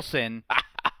 Russell Wilson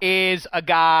is a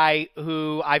guy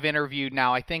who I've interviewed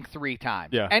now, I think 3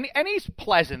 times. Yeah. And he's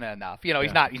pleasant enough.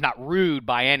 He's not rude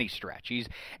by any stretch.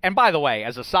 And by the way,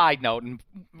 as a side note, and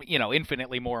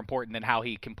infinitely more important than how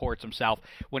he comports himself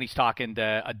when he's talking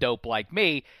to a dope like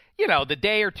me, the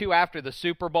day or two after the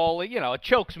Super Bowl, it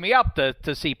chokes me up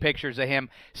to see pictures of him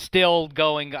still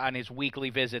going on his weekly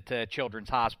visit to Children's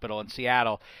Hospital in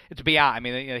Seattle. It's beyond. I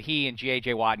mean, he and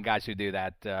J.J. Watt and guys who do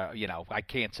that, I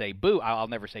can't say boo. I'll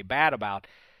never say bad about.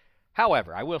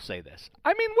 However, I will say this.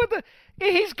 I mean,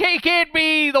 he can't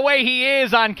be the way he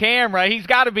is on camera. He's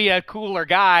got to be a cooler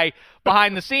guy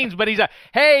behind the scenes. But he's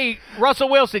hey, Russell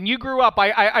Wilson, you grew up.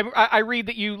 I read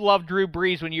that you loved Drew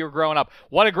Brees when you were growing up.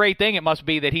 What a great thing it must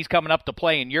be that he's coming up to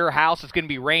play in your house. It's going to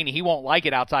be rainy. He won't like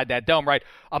it outside that dome, right?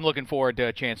 I'm looking forward to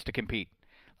a chance to compete.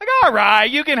 Like, all right,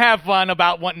 you can have fun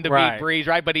about wanting to beat Brees,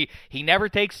 right? But he never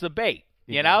takes the bait.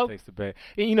 Takes the bait.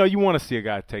 And, you want to see a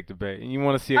guy take the bait, and you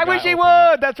want to see. I wish he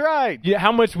would. That's right. Yeah.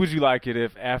 How much would you like it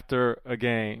if after a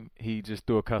game he just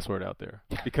threw a cuss word out there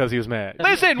because he was mad?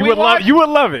 Listen, you would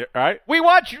love it, right? We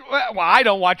watch. Well, I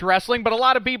don't watch wrestling, but a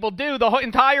lot of people do. The whole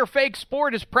entire fake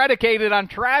sport is predicated on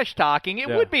trash talking. It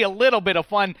would be a little bit of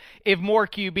fun if more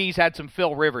QBs had some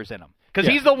Phil Rivers in them. Because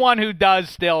he's the one who does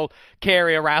still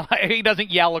carry around. He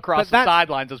doesn't yell across the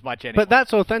sidelines as much anymore. But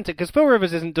that's authentic, because Phil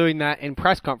Rivers isn't doing that in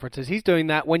press conferences. He's doing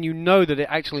that when you know that it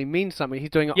actually means something. He's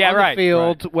doing it on the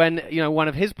field when one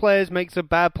of his players makes a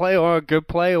bad play or a good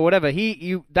play or whatever.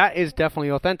 That is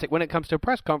definitely authentic. When it comes to a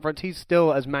press conference, he's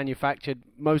still as manufactured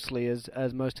mostly as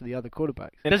most of the other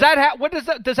quarterbacks.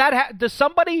 Does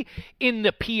somebody in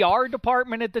the PR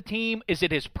department at the team? Is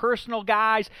it his personal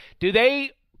guys? Do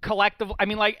they collective? I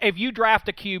mean, like, if you draft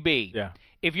a QB,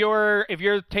 if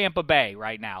you're Tampa Bay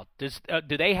right now,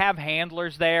 do they have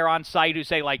handlers there on site who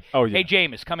say, like, hey,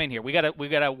 Jameis, come in here, we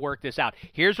gotta work this out.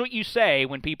 Here's what you say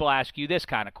when people ask you this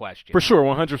kind of question. For sure,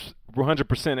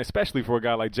 100%, especially for a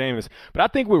guy like Jameis. But I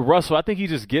think with Russell, I think he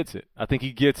just gets it. I think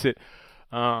he gets it.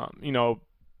 That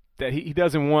he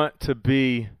doesn't want to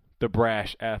be the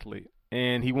brash athlete,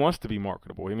 and he wants to be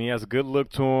marketable. I mean, he has a good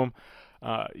look to him.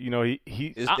 I'm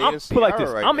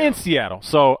in Seattle,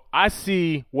 so I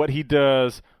see what he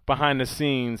does behind the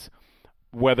scenes,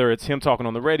 whether it's him talking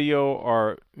on the radio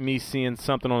or me seeing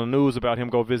something on the news about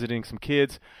him go visiting some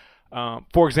kids.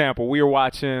 For example, we were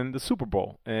watching the Super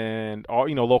Bowl, and all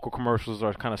local commercials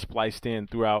are kind of spliced in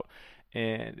throughout,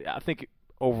 and I think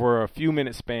over a few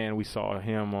minute span we saw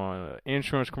him on an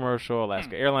insurance commercial,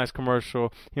 Alaska Airlines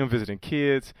commercial, him visiting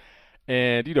kids.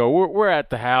 And, we're at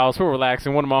the house, we're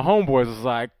relaxing. One of my homeboys was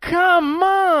like, come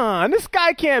on, this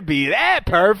guy can't be that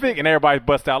perfect. And everybody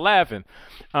bust out laughing.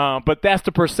 But that's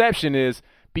the perception, is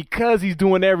because he's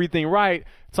doing everything right,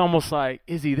 it's almost like,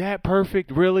 is he that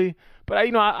perfect, really? But,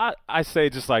 I say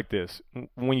just like this.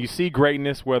 When you see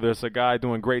greatness, whether it's a guy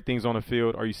doing great things on the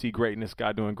field or you see greatness,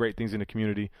 guy doing great things in the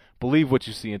community, believe what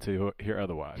you see until you hear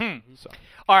otherwise. So.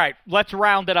 All right, let's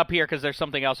round it up here because there's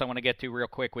something else I want to get to real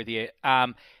quick with you.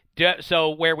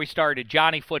 So where we started,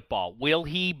 Johnny Football, will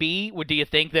he be? Do you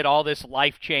think that all this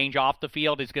life change off the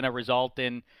field is going to result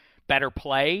in better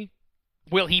play?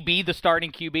 Will he be the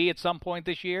starting QB at some point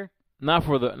this year? Not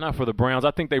for the Browns.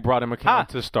 I think they brought him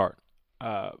to start.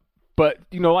 But,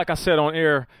 like I said on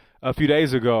air a few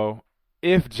days ago,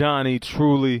 if Johnny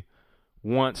truly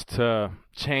wants to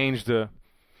change the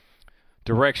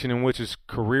direction in which his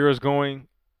career is going,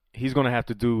 he's going to have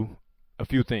to do a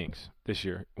few things this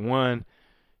year. One,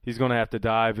 he's going to have to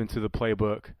dive into the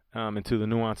playbook, into the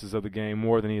nuances of the game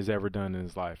more than he has ever done in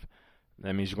his life.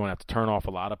 That means you're going to have to turn off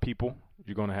a lot of people.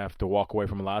 You're going to have to walk away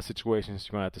from a lot of situations.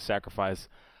 You're going to have to sacrifice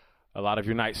a lot of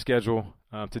your night schedule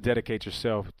to dedicate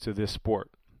yourself to this sport.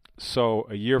 So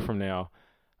a year from now,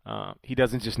 he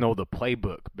doesn't just know the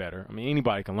playbook better. I mean,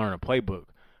 anybody can learn a playbook,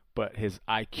 but his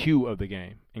IQ of the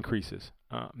game increases.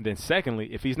 Then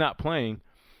secondly, if he's not playing,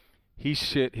 he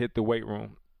should hit the weight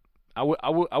room. I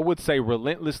would say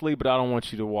relentlessly, but I don't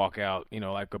want you to walk out,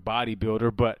 like a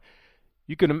bodybuilder. But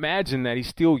you can imagine that he's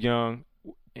still young,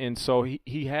 and so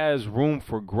he has room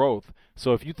for growth.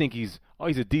 So if you think he's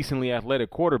a decently athletic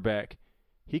quarterback,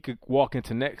 he could walk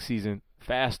into next season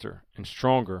faster and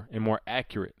stronger and more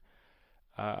accurate.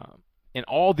 And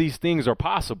all these things are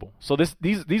possible. So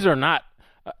these are not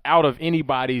out of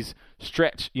anybody's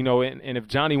stretch, and if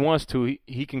Johnny wants to,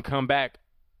 he can come back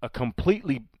a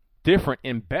completely different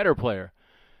and better player.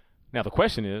 Now the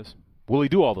question is, will he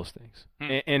do all those things?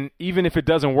 And even if it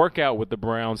doesn't work out with the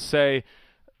Browns, say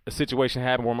a situation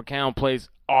happened where McCown plays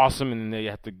awesome and they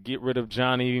have to get rid of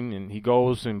Johnny and he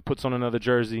goes and puts on another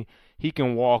jersey, he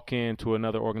can walk into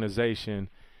another organization,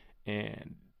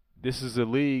 and this is a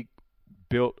league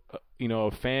built,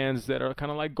 of fans that are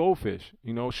kind of like goldfish,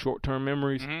 short-term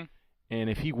memories. Mm-hmm. And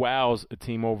if he wows a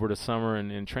team over the summer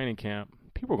and in training camp,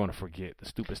 people are going to forget the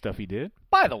stupid stuff he did.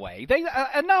 By the way,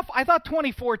 I thought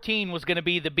 2014 was going to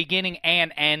be the beginning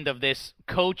and end of this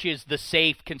coaches the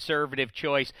safe conservative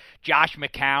choice, Josh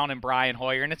McCown and Brian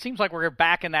Hoyer, and it seems like we're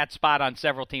back in that spot on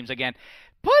several teams again.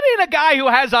 Put in a guy who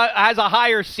has a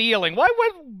higher ceiling. Why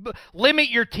would limit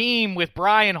your team with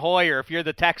Brian Hoyer if you're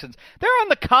the Texans? They're on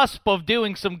the cusp of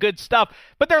doing some good stuff,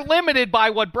 but they're limited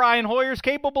by what Brian Hoyer's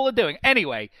capable of doing.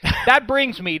 Anyway, that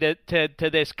brings me to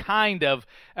this kind of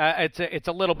it's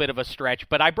a little bit of a stretch,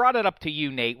 but I brought it up to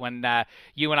you, Nate, when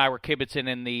you and I were kibitzing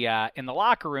in the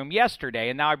locker room yesterday,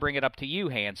 and now I bring it up to you,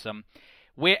 Handsome.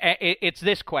 It's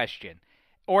this question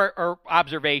or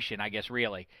observation, I guess,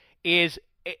 really, is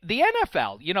the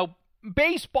NFL,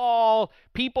 baseball,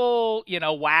 people,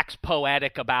 wax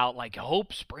poetic about, like,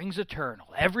 hope springs eternal.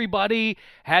 Everybody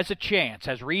has a chance,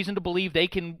 has reason to believe they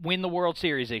can win the World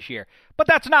Series this year. But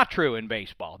that's not true in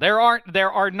baseball. There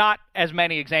are not as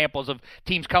many examples of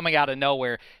teams coming out of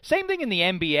nowhere. Same thing in the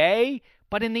NBA,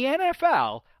 but in the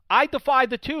NFL, I defy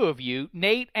the two of you,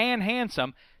 Nate and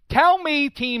Handsome. Tell me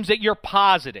teams that you're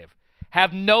positive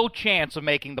have no chance of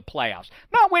making the playoffs.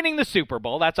 Not winning the Super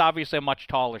Bowl, that's obviously a much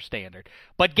taller standard,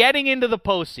 but getting into the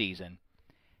postseason.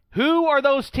 Who are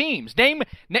those teams?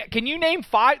 Can you name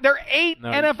 5? There are 8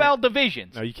 NFL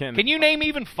divisions. No, you can't. Can you name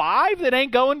even 5 that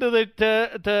ain't going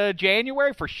to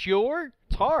January for sure?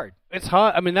 It's hard. It's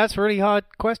hard. I mean, that's a really hard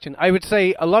question. I would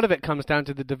say a lot of it comes down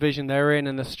to the division they're in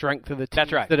and the strength of the teams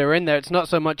that are in there. It's not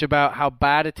so much about how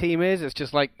bad a team is. It's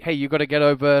just like, hey, you got to get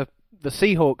over the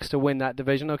Seahawks to win that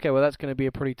division. Okay, well, that's going to be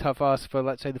a pretty tough ask for,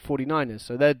 let's say, the 49ers.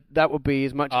 So that would be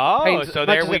as much as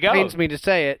it pains me to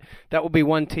say it, that would be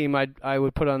one team I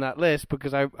would put on that list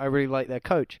because I really like their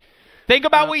coach. Think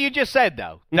about what you just said,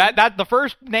 though. That the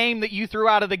first name that you threw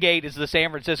out of the gate is the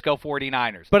San Francisco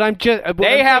 49ers. But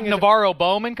they have Navarro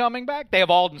Bowman coming back. They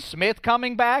have Alden Smith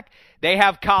coming back. They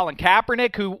have Colin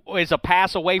Kaepernick, who is a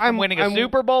pass away from winning a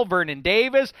Super Bowl. Vernon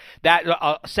Davis,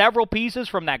 several pieces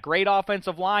from that great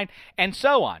offensive line, and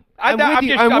so on. I'm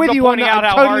with you on that.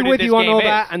 I'm totally with you on all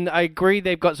that, and I agree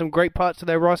they've got some great parts of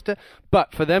their roster.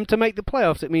 But for them to make the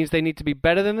playoffs, it means they need to be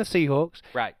better than the Seahawks.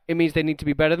 Right. It means they need to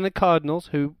be better than the Cardinals,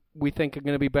 who we think are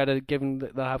going to be better given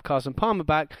that they'll have Carson Palmer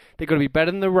back. They've got to be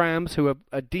better than the Rams, who are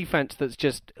a defense that's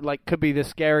just could be the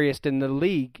scariest in the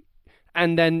league.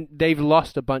 And then they've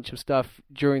lost a bunch of stuff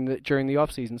during the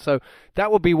offseason. So that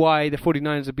would be why the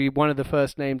 49ers would be one of the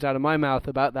first names out of my mouth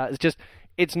about that.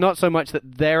 It's not so much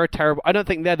that they're a terrible... I don't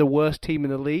think they're the worst team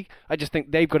in the league. I just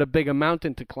think they've got a bigger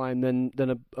mountain to climb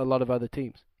than a lot of other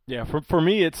teams. Yeah, for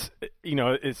me, it's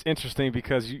interesting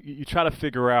because you try to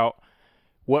figure out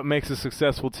what makes a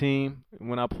successful team.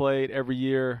 When I played every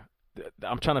year,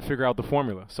 I'm trying to figure out the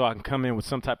formula so I can come in with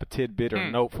some type of tidbit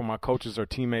or note for my coaches or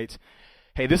teammates.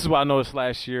 Hey, this is what I noticed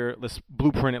last year. Let's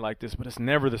blueprint it like this, but it's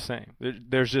never the same.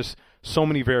 There's just so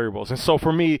many variables. And so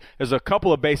for me, there's a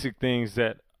couple of basic things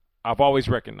that I've always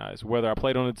recognized, whether I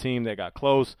played on a team that got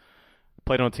close,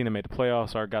 played on a team that made the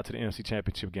playoffs, or got to the NFC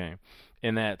Championship game.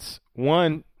 And that's,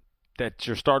 one, that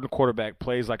your starting quarterback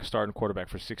plays like a starting quarterback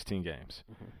for 16 games.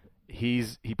 Mm-hmm.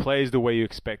 He plays the way you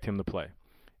expect him to play.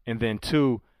 And then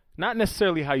 2, not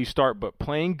necessarily how you start, but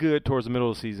playing good towards the middle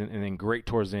of the season and then great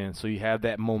towards the end. So you have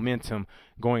that momentum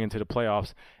going into the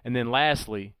playoffs. And then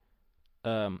lastly,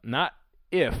 not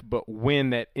if, but when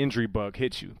that injury bug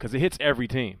hits you, because it hits every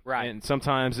team. Right. And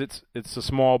sometimes it's a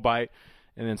small bite,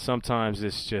 and then sometimes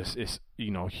it's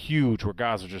huge where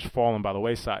guys are just falling by the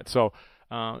wayside. So,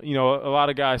 a lot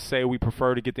of guys say we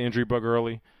prefer to get the injury bug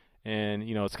early, and,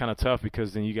 it's kind of tough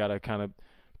because then you got to kind of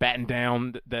batten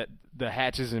down the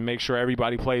hatches and make sure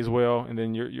everybody plays well, and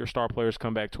then your star players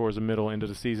come back towards the middle end of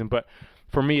the season. But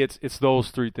for me, it's those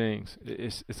 3 things.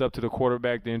 It's up to the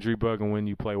quarterback, the injury bug, and when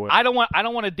you play well. I don't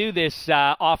want to do this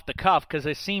off the cuff because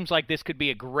it seems like this could be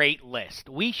a great list.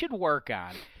 We should work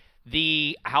on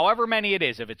however many it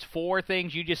is. If it's 4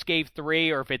 things, you just gave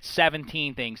 3, or if it's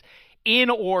 17 things, in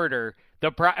order.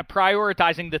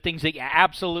 Prioritizing the things that you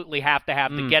absolutely have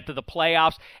to get to the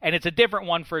playoffs. And it's a different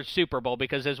one for Super Bowl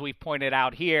because, as we've pointed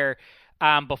out here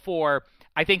before,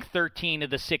 I think 13 of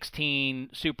the 16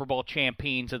 Super Bowl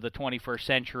champions of the 21st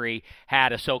century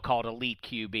had a so-called elite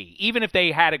QB. Even if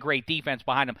they had a great defense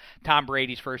behind them, Tom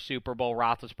Brady's first Super Bowl,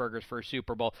 Roethlisberger's first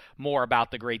Super Bowl, more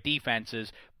about the great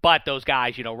defenses. But those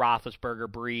guys,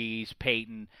 Roethlisberger, Breeze,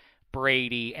 Peyton,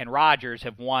 Brady, and Rodgers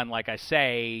have won, like I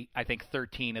say, I think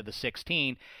 13 of the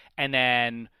 16. And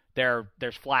then there's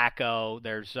Flacco,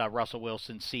 there's Russell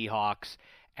Wilson, Seahawks,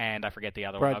 and I forget the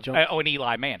other one. And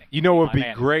Eli Manning. What would be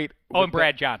great? And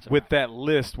Brad Johnson. With that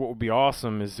list, what would be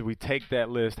awesome is we take that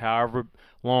list, however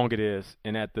long it is,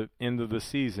 and at the end of the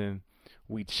season,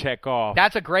 we check off.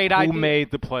 That's a great idea. Who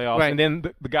made the playoffs, right. And then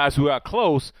the guys who got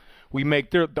close, we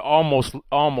make the almost.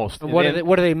 And what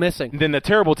are they missing? And then the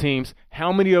terrible teams,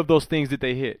 how many of those things did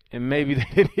they hit? And maybe they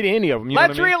didn't hit any of them.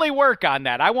 Let's really work on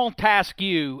that. I won't task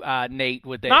you, Nate,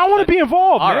 with this. No, I want to be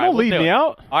involved, man. Right, Don't leave me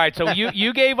out. All right, so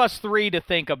you gave us 3 to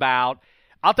think about.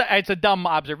 It's a dumb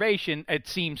observation. It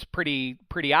seems pretty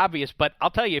obvious, but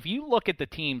I'll tell you, if you look at the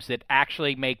teams that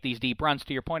actually make these deep runs,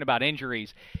 to your point about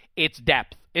injuries, it's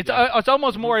depth. It's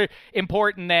almost more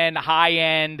important than high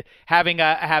end having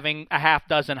a half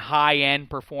dozen high end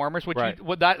performers, which right.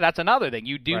 That's another thing.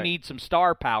 You do right. need some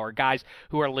star power, guys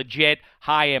who are legit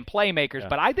high end playmakers. Yeah.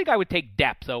 But I think I would take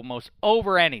depth almost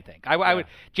over anything. I would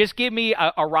just give me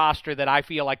a roster that I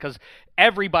feel like, because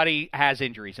everybody has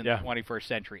injuries in the 21st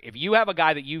century. If you have a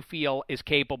guy that you feel is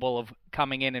capable of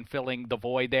coming in and filling the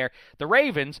void there, the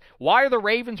Ravens. Why are the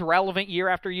Ravens relevant year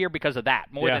after year? Because of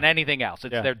that, more than anything else.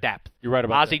 It's their depth. You're right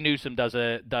about Ozzie Newsome does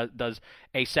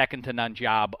a second to none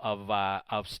job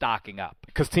of stocking up.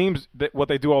 Because teams, what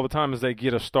they do all the time is they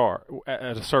get a star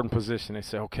at a certain position. They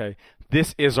say, okay,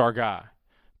 this is our guy.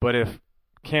 But if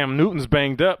Cam Newton's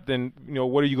banged up, then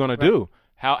what are you going to do?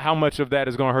 How much of that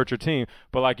is going to hurt your team?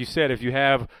 But like you said, if you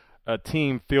have a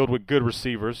team filled with good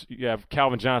receivers, you have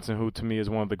Calvin Johnson, who to me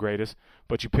is one of the greatest,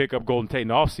 but you pick up Golden Tate in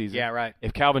the offseason. Yeah, right.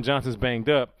 If Calvin Johnson's banged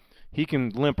up, he can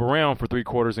limp around for 3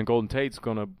 quarters, and Golden Tate's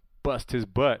going to bust his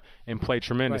butt and play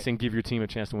tremendous and give your team a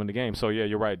chance to win the game. So, yeah,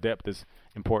 you're right. Depth is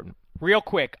important. Real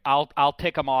quick, I'll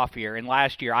tick them off here. And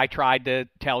last year, I tried to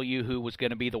tell you who was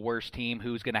going to be the worst team,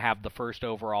 who's going to have the first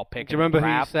overall pick. Do you remember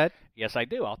who you said? Yes, I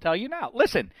do. I'll tell you now.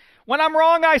 Listen, when I'm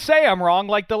wrong, I say I'm wrong,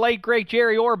 like the late, great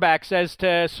Jerry Orbach says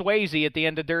to Swayze at the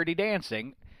end of Dirty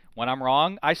Dancing. When I'm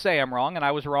wrong, I say I'm wrong, and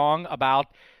I was wrong about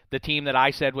the team that I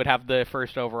said would have the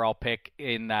first overall pick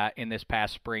in this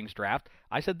past spring's draft.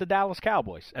 I said the Dallas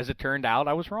Cowboys. As it turned out,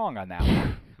 I was wrong on that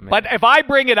one. But if I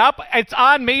bring it up, it's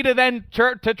on me to then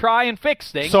to try and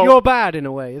fix things. So you're bad in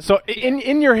a way. So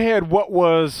in your head, what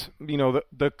was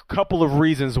the couple of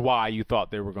reasons why you thought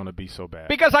they were going to be so bad?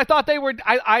 Because I thought they were.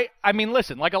 I mean,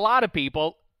 listen, like a lot of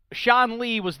people, Sean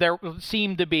Lee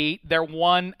seemed to be their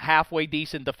one halfway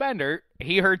decent defender.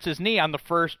 He hurts his knee on the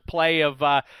first play of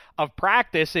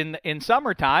practice in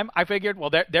summertime. I figured, well,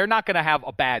 they're not going to have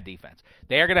a bad defense.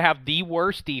 They are going to have the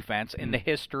worst defense in the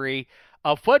history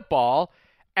of football.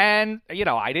 And,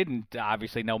 I didn't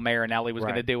obviously know Marinelli was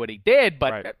going to do what he did,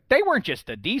 but they weren't just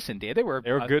a decent defense. They were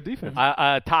a good defense.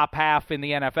 A top half in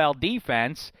the NFL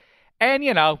defense. And,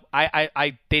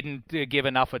 I didn't give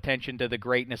enough attention to the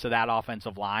greatness of that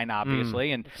offensive line,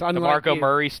 obviously. And DeMarco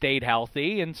Murray stayed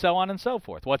healthy and so on and so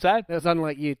forth. What's that? It's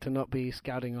unlike you to not be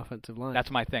scouting offensive line. That's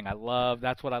my thing.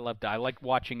 That's what I love. I like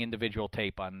watching individual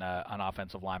tape on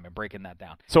offensive linemen, breaking that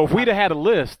down. So if we'd have had a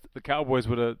list, the Cowboys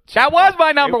would have. That was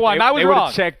my number one. I was wrong. They would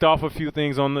have checked off a few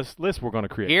things on this list we're going to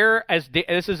create.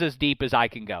 This is as deep as I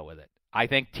can go with it. I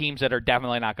think teams that are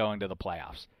definitely not going to the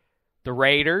playoffs. The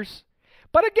Raiders.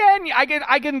 But again,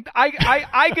 I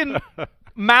can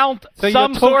mount So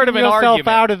some you're sort of talking an yourself argument.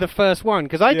 out of the first one,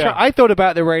 because I thought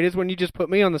about the Raiders when you just put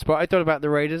me on the spot. I thought about the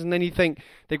Raiders, and then you think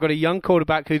they've got a young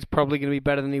quarterback who's probably going to be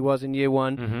better than he was in year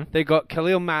one. Mm-hmm. They've got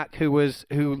Khalil Mack,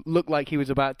 who looked like he was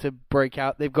about to break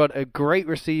out. They've got a great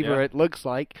receiver. It looks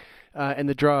like in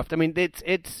the draft. I mean,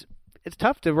 it's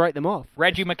tough to write them off.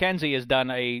 Reggie McKenzie has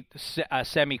done a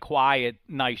semi-quiet,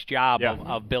 nice job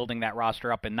of building that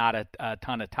roster up in not a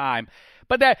ton of time.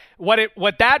 But that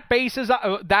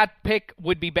pick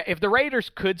would be if the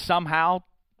Raiders could somehow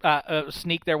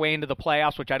sneak their way into the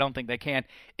playoffs, which I don't think they can.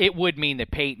 It would mean that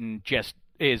Peyton just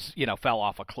fell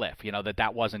off a cliff.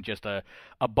 That wasn't just a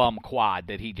bum quad,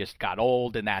 that he just got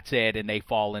old and that's it, and they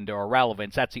fall into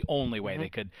irrelevance. That's the only way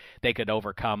they could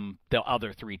overcome the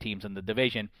other three teams in the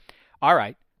division. All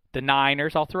right, the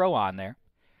Niners I'll throw on there.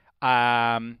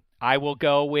 I will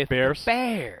go with Bears. The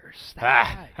Bears.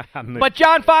 But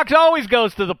John Fox always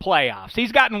goes to the playoffs.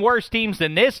 He's gotten worse teams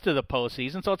than this to the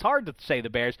postseason, so it's hard to say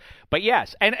the Bears. But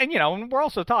yes, and we're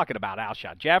also talking about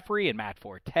Alshon Jeffrey and Matt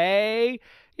Forte.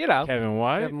 Kevin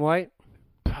White.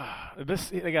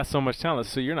 They got so much talent,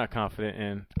 so you're not confident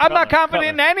in I'm not confident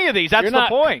in any of these. That's the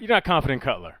point. You're not confident in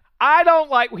Cutler. I don't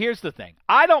like – here's the thing.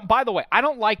 I don't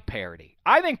like parody.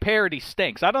 I think parody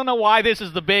stinks. I don't know why this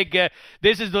is the big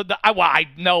I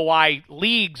know why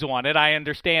leagues want it. I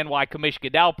understand why Kamish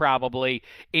Goodell probably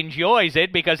enjoys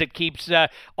it because it keeps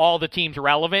all the teams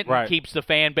relevant and keeps the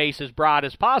fan base as broad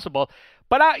as possible.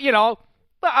 But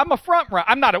I'm a front runner.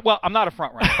 I'm not a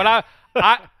front runner, but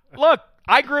I look,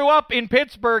 I grew up in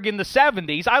Pittsburgh in the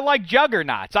 70s. I like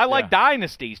juggernauts. I like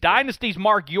dynasties. Dynasties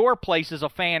mark your place as a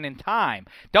fan in time.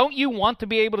 Don't you want to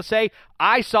be able to say,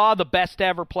 I saw the best to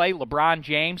ever play, LeBron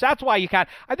James? That's why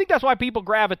I think that's why people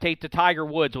gravitate to Tiger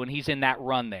Woods when he's in that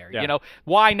run there. Yeah.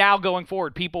 Why now going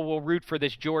forward people will root for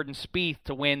this Jordan Spieth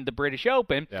to win the British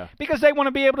Open because they want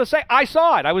to be able to say, I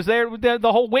saw it. I was there with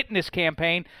the whole witness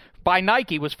campaign by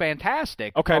Nike was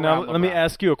fantastic. Okay, now let me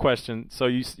ask you a question. So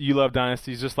you love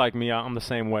dynasties just like me. I'm the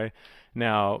same way.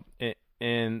 Now,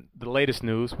 in the latest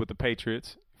news with the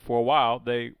Patriots, for a while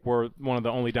they were one of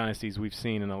the only dynasties we've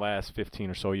seen in the last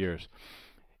 15 or so years.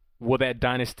 Will that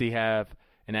dynasty have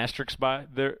an asterisk by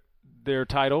their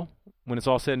title when it's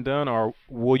all said and done, or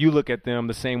will you look at them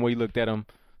the same way you looked at them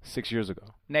 6 years ago?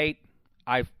 Nate,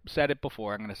 I've said it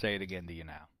before. I'm going to say it again to you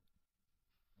now.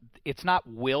 It's not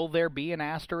will there be an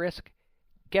asterisk.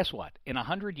 Guess what? In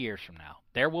 100 years from now,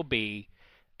 there will be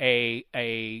a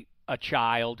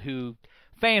child who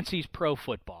fancies pro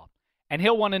football, and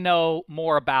he'll want to know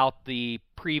more about the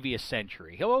previous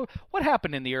century. What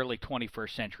happened in the early 21st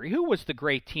century? Who was the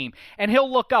great team? And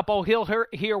he'll look up, he'll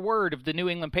hear word of the New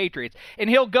England Patriots, and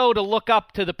he'll go to look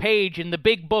up to the page in the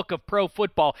big book of pro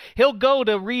football. He'll go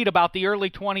to read about the early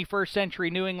 21st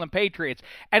century New England Patriots.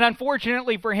 And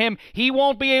unfortunately for him, he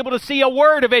won't be able to see a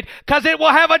word of it because it will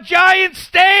have a giant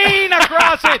stain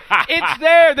across it. It's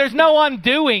there. There's no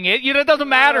undoing it. It doesn't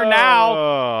matter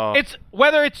now. It's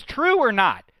whether it's true or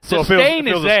not. So the if stain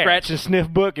it was is there. a scratch and sniff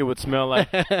book, it would smell like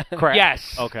crap.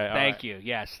 Yes. Okay. Thank you.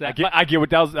 Yes. I get what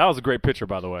that was a great picture,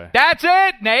 by the way. That's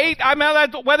it, Nate. I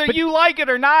mean, whether you like it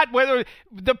or not, whether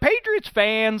the Patriots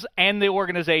fans and the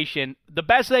organization, the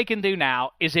best they can do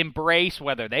now is embrace,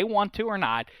 whether they want to or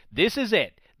not. This is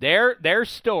it. Their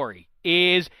story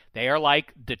is they are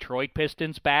like Detroit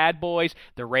Pistons bad boys,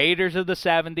 the Raiders of the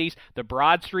 70s, the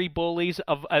Broad Street Bullies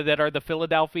of that are the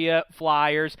Philadelphia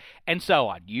Flyers, and so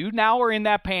on. You now are in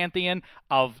that pantheon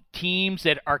of teams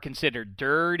that are considered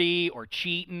dirty or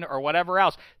cheating or whatever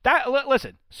else.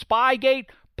 Listen, Spygate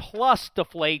plus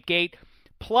Deflategate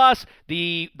plus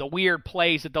the weird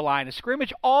plays at the line of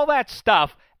scrimmage, all that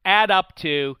stuff add up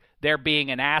to there being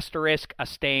an asterisk, a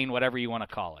stain, whatever you want to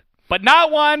call it. But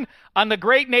not one on the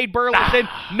great Nate Burleson,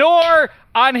 nor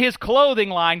on his clothing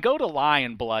line. Go to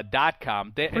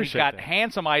lionblood.com. He's got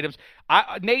handsome items.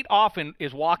 Nate often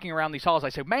is walking around these halls. I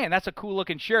say, man, that's a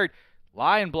cool-looking shirt.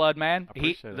 Lion Blood, man.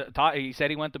 He said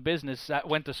he went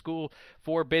to school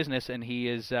for business, and he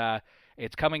is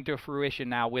it's coming to fruition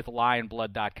now with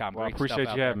lionblood.com. Well, I appreciate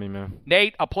you having me, man.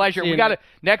 Nate, a pleasure. We got to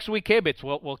next week kibitz.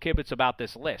 We'll kibitz about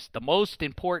this list. The most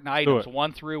important items,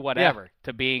 1 through whatever,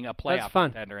 to being a playoff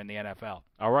contender in the NFL.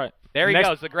 All right. There he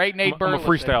goes, the great Nate Burleson. I'm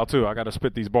a freestyle, too. I got to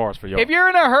spit these bars for y'all. If you're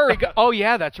in a hurry, oh,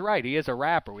 yeah, that's right. He is a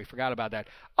rapper. We forgot about that.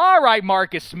 All right,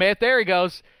 Marcus Smith. There he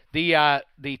goes. The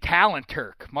talent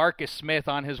Turk, Marcus Smith,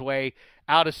 on his way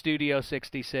out of Studio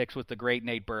 66 with the great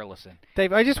Nate Burleson.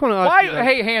 Dave, I just want to ask you.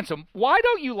 Hey, Handsome, why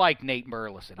don't you like Nate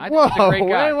Burleson? I think Whoa, he's a great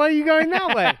guy. why are you going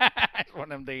that way? I want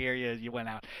him to hear you went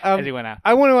out as he went out.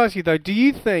 I want to ask you, though, do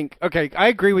you think, okay, I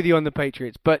agree with you on the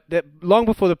Patriots, but long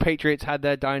before the Patriots had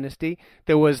their dynasty,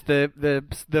 there was the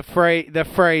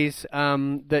phrase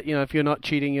that, if you're not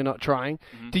cheating, you're not trying.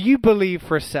 Mm-hmm. Do you believe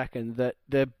for a second that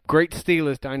the great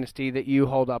Steelers dynasty that you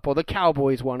hold up, or the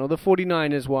Cowboys one, or the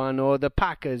 49ers one, or the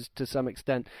Packers to some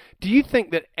extent, do you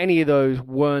think that any of those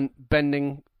weren't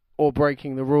bending or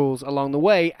breaking the rules along the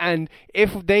way? And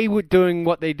if they were doing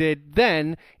what they did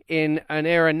then in an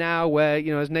era now where,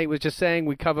 as Nate was just saying,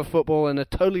 we cover football in a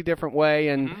totally different way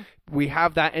and we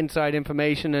have that inside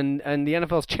information and the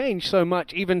NFL's changed so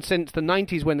much even since the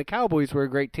 90s when the Cowboys were a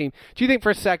great team. Do you think for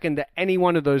a second that any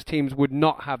one of those teams would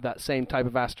not have that same type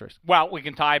of asterisk? Well, we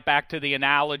can tie it back to the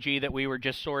analogy that we were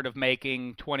just sort of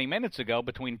making 20 minutes ago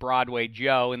between Broadway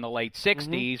Joe in the late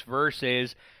 60s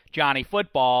versus Johnny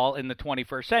Football in the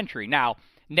 21st century. Now,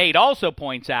 Nate also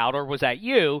points out, or was that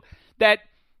you, that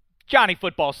Johnny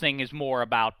Football's thing is more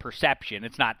about perception.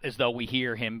 It's not as though we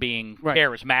hear him being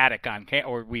charismatic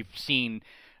or we've seen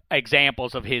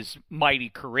examples of his mighty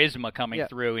charisma coming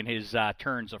through in his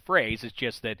turns of phrase. It's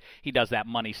just that he does that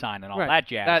money sign and all that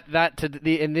jazz.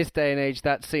 In this day and age,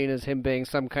 that's seen as him being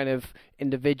some kind of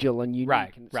individual and unique.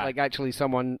 Right, it's like actually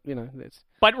someone, that's...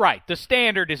 But the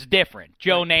standard is different.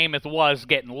 Joe Namath was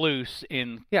getting loose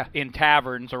in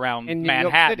taverns around in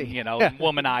Manhattan,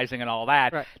 womanizing and all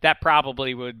that. Right. That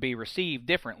probably would be received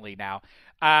differently now.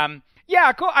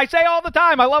 Cool. I say all the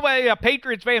time, I love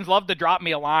Patriots fans love to drop me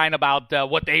a line about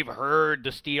what they've heard the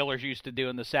Steelers used to do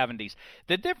in the 70s.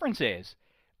 The difference is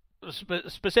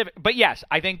specific. But yes,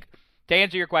 I think, to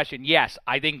answer your question, yes,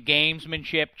 I think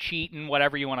gamesmanship, cheating,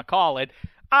 whatever you want to call it,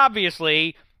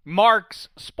 obviously marks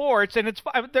sports, and they're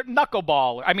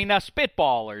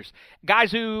spitballers,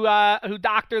 guys who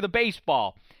doctor the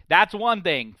baseball. That's one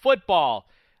thing. Football.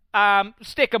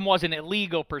 Stickum wasn't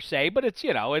illegal per se, but it's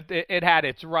it had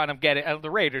its run of getting. The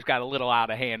Raiders got a little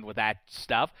out of hand with that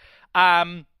stuff.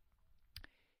 Definitely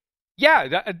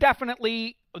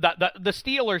the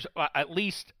Steelers, at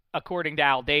least according to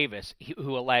Al Davis,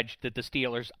 who alleged that the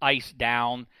Steelers iced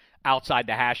down outside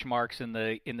the hash marks in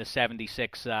the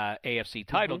 76 AFC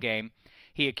title game.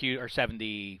 He accused, or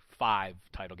 75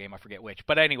 title game, I forget which,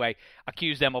 but anyway,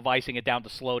 accused them of icing it down to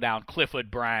slow down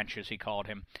Clifford Branch, as he called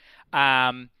him.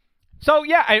 The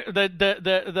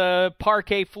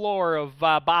parquet floor of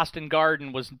Boston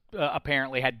Garden was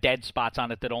apparently had dead spots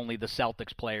on it that only the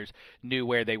Celtics players knew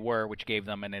where they were, which gave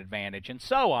them an advantage, and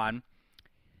so on.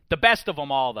 The best of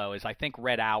them all, though, is I think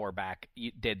Red Auerbach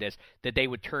did this, that they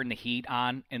would turn the heat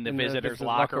on in the visitors'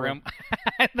 locker room.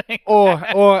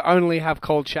 or only have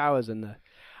cold showers in there.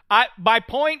 My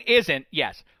point isn't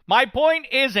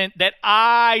that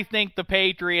I think the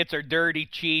Patriots are dirty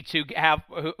cheats who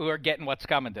are getting what's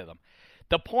coming to them.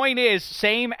 The point is,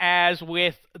 same as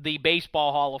with the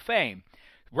Baseball Hall of Fame.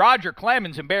 Roger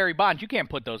Clemens and Barry Bonds, you can't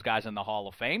put those guys in the Hall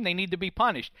of Fame. They need to be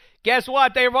punished. Guess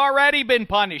what? They've already been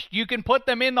punished. You can put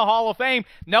them in the Hall of Fame.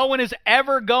 No one is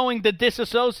ever going to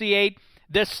disassociate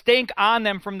the stink on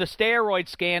them from the steroid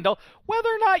scandal. Whether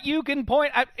or not you can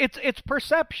point, it's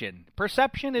perception.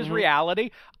 Perception is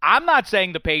reality. I'm not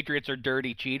saying the Patriots are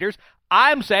dirty cheaters.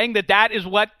 I'm saying that is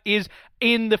what is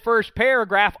in the first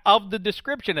paragraph of the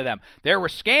description of them. There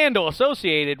was scandal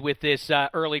associated with this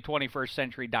early 21st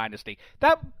century dynasty.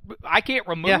 That I can't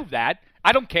remove that.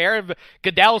 I don't care if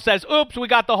Goodell says, oops, we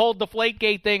got the whole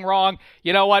Deflategate thing wrong.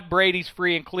 You know what? Brady's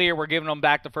free and clear. We're giving them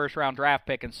back the first-round draft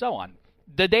pick and so on.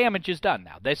 The damage is done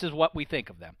now. This is what we think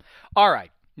of them. All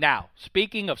right. Now,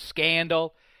 speaking of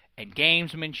scandal and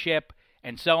gamesmanship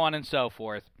and so on and so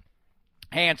forth,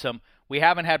 Handsome, we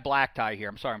haven't had black tie here.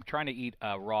 I'm sorry. I'm trying to eat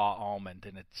a raw almond,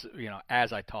 and it's,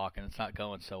 as I talk, and it's not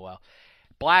going so well.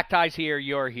 Black tie's here.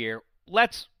 You're here.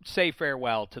 Let's say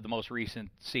farewell to the most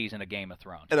recent season of Game of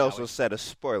Thrones. And also set a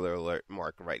spoiler alert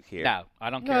mark right here. No, I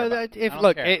don't care.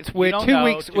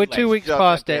 We're 2 weeks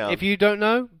past it. If you don't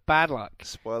know, bad luck.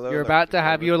 Spoiler You're alert. about to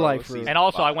have your life ruined. And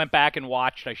also, I went back and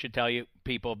watched. I should tell you,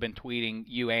 people have been tweeting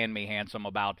you and me, Handsome,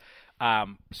 about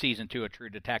season 2 of True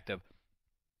Detective.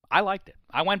 I liked it.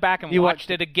 I went back and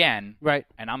watched it again. Right.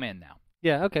 And I'm in now.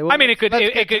 Yeah. Okay. Well, I mean, it could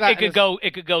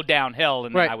go downhill,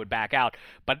 and then I would back out.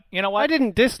 But you know what? I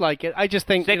didn't dislike it. I just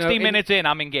think 60 minutes in,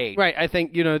 I'm engaged. Right. I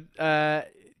think there's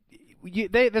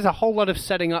a whole lot of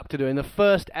setting up to do in the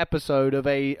first episode of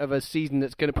a season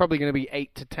that's probably going to be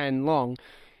 8 to 10 long.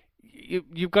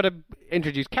 you've got to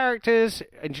introduce characters,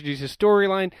 introduce a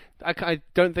storyline. I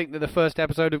don't think that the first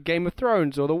episode of Game of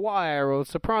Thrones or The Wire or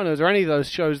Sopranos or any of those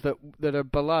shows that are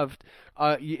beloved,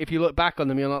 if you look back on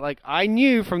them, you're not like, I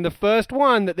knew from the first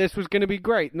one that this was going to be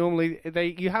great. Normally,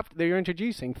 they're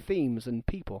introducing themes and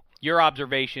people. Your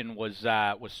observation was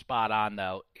spot on,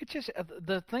 though. It's just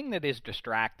the thing that is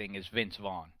distracting is Vince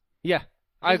Vaughn. Yeah.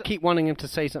 I keep wanting him to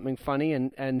say something funny,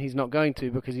 and he's not going to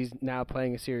because he's now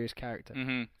playing a serious character.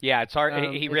 Mm-hmm. Yeah, it's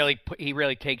hard. He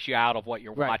really takes you out of what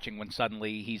you're watching when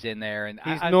suddenly he's in there. And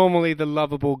he's normally the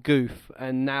lovable goof,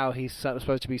 and now he's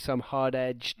supposed to be some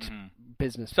hard-edged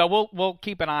business. So we'll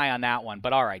keep an eye on that one.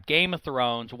 But all right, Game of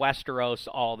Thrones, Westeros,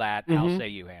 all that. I'll say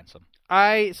you, Handsome.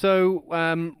 I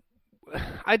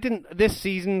didn't. This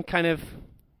season kind of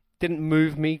didn't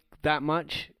move me that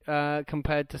much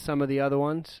compared to some of the other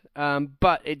ones,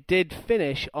 but it did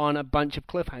finish on a bunch of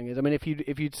cliffhangers. I mean,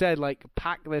 if you'd said like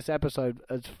pack this episode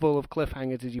as full of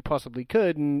cliffhangers as you possibly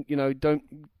could, and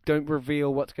don't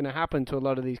reveal what's going to happen to a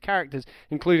lot of these characters,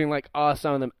 including like are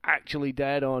some of them actually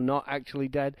dead or not actually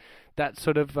dead, that's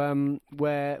sort of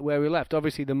where we left.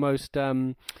 Obviously, the most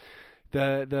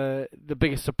the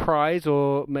biggest surprise,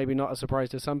 or maybe not a surprise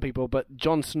to some people, but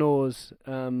Jon Snow's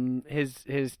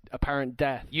his apparent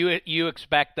death. You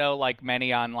expect, though, like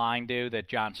many online do, that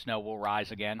Jon Snow will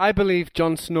rise again? I believe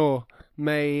Jon Snow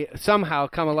may somehow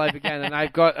come alive again, and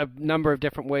I've got a number of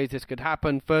different ways this could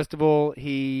happen. First of all,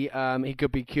 he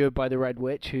could be cured by the Red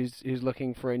Witch, who's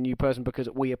looking for a new person, because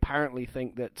we apparently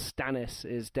think that Stannis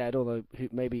is dead, although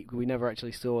maybe we never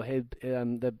actually saw him,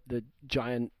 the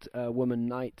giant woman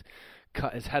knight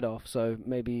cut his head off, so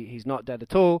maybe he's not dead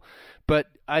at all. But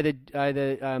either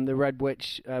the Red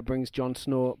Witch brings Jon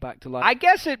Snow back to life. I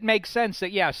guess it makes sense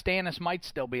that Stannis might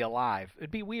still be alive. It'd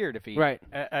be weird if he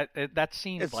that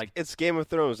seems like it's Game of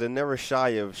Thrones. They're never shy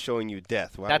of showing you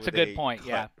death. Why that's would a good they point.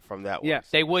 cut from that. Yeah, one?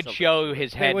 They would show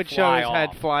his head. They would fly show his off.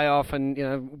 head fly off,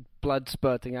 and blood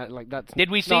spurting out like that.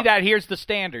 Did we see that? Here's the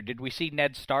standard. Did we see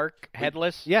Ned Stark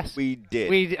headless? Yes, we did.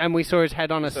 We saw his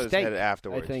head on a saw stake his head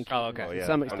afterwards. I think. Oh, okay. Oh, yeah.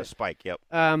 Some on extent. a spike. Yep.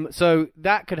 So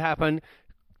that could happen.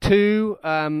 2,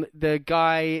 the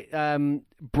guy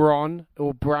Bronn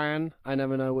or Bran, I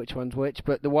never know which one's which,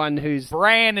 but the one who's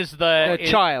Bran is the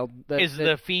child,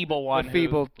 the feeble one. The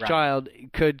feeble child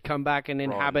could come back and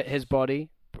inhabit his body,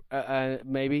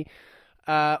 maybe.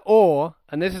 Or,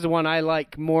 and this is the one I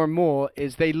like more and more,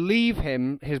 is they leave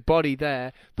his body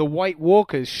there. The White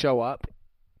Walkers show up,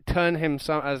 turn him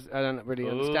as I don't really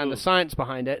understand the science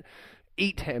behind it,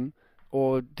 eat him,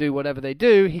 or do whatever they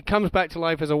do. He comes back to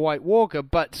life as a White Walker,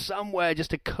 but somewhere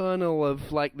just a kernel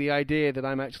of like the idea that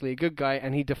I'm actually a good guy,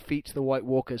 and he defeats the White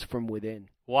Walkers from within.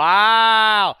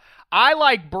 Wow. I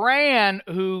like Bran,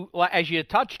 who, as you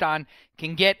touched on,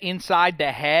 can get inside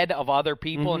the head of other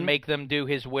people and make them do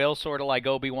his will, sort of like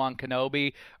Obi-Wan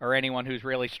Kenobi or anyone who's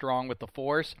really strong with the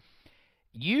Force.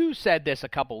 You said this a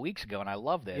couple weeks ago, and I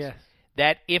love this. Yes.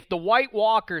 That if the White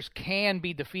Walkers can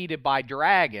be defeated by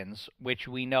dragons, which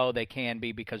we know they can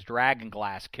be because dragon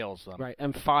glass kills them. Right,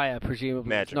 and fire, presumably.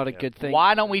 Magic, it's not a good thing.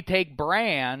 Why don't we take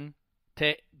Bran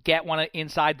to get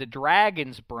inside the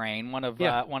dragon's brain, one of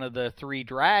the 3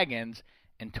 dragons,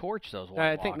 and torch those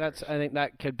White Walkers? I think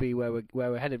that could be where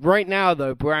we're headed. Right now,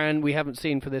 though, Bran, we haven't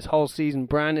seen for this whole season.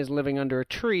 Bran is living under a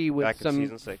tree with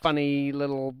some funny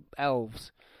little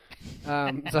elves. So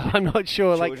I'm not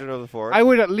sure. Children of the Forest. I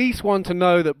would at least want to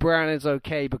know that Bran is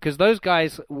okay, because those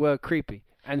guys were creepy,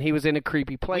 and he was in a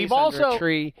creepy place under a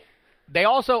tree. They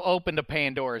also opened a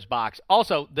Pandora's box.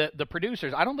 Also, the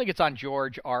producers, I don't think it's on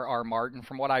George R.R. Martin.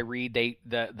 From what I read,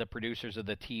 the producers of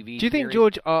the TV Do you think series,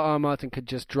 George R.R. Martin could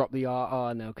just drop the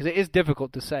R.R. now? Because it is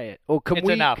difficult to say it. Or can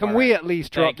we at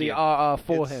least drop the R.R.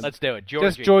 for him? Let's do it.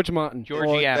 Just George Martin. George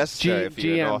M. Necessary if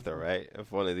you're an author, right?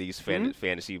 Of one of these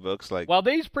fantasy books.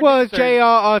 These producers...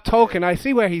 J.R.R. Tolkien, I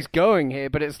see where he's going here,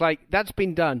 but it's like, that's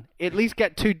been done. At least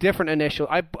get 2 different initials.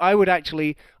 I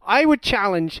would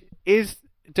challenge,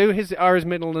 are his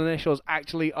middle initials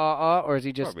actually RR, or is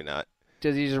he just... Probably not.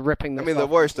 Is he just ripping the the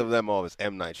worst of them all is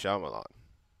M. Night Shyamalan.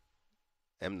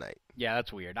 M. Night. Yeah,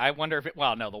 that's weird. I wonder if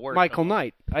the worst... Michael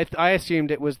Knight. I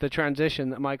assumed it was the transition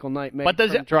that Michael Knight made. But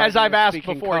as I've asked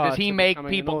before, does he make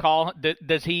people call...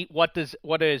 Does he... What do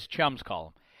his chums call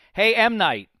him? Hey, M.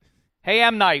 Night. Hey,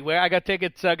 M. Night, I got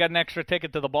tickets. I got an extra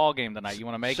ticket to the ball game tonight. You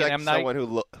want to make it, M. Night?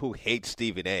 Someone who hates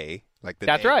Stephen A.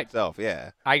 That's right. Himself, yeah.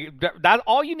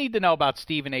 All you need to know about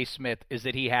Stephen A. Smith is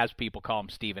that he has people call him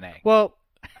Stephen A. Well,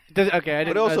 okay, I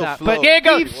didn't know that. But here it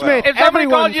goes. Smith, if somebody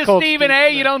calls you called Stephen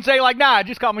A., you don't say like, nah,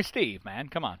 just call me Steve, man.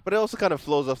 Come on. But it also kind of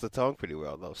flows off the tongue pretty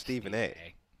well, though. Stephen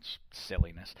A.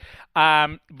 Silliness.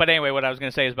 But anyway, what I was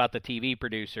going to say is about the TV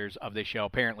producers of this show.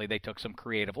 Apparently, they took some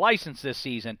creative license this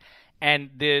season, and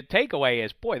the takeaway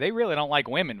is, boy, they really don't like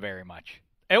women very much.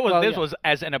 This was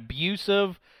as an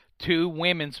abusive to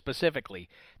women specifically.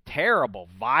 Terrible,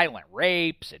 violent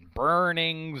rapes and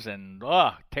burnings and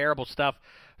terrible stuff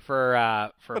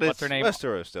for what's her name?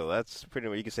 Westeros still. That's pretty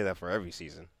much, you can say that for every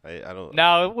season. I don't.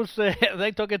 No, it was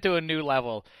they took it to a new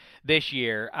level this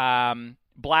year.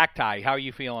 Black Tie, how are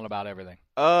you feeling about everything?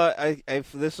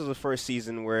 This was the first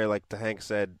season where, like the Hank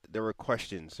said, there were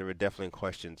questions. There were definitely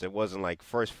questions. It wasn't like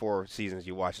first 4 seasons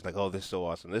you watched, like, oh, this is so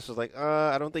awesome. This was like,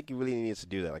 I don't think you really need to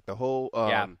do that. Like the whole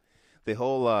Dorne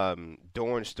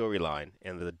storyline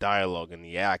and the dialogue and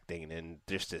the acting and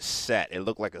just the set. It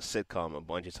looked like a sitcom a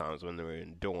bunch of times when they were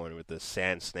in Dorne with the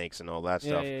sand snakes and all that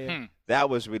stuff. Yeah. That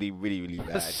was really, really, really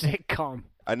bad. A sitcom.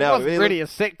 I know. It wasn't really a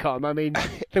sitcom. I mean,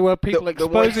 there were people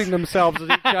exposing themselves as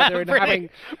each other and having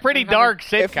pretty dark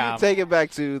sitcom. If you take it back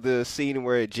to the scene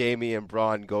where Jaime and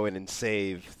Bronn go in and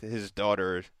save his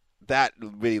daughter, that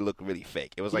really looked really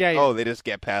fake. It was like, they just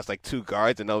get past like 2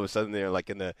 guards and all of a sudden they're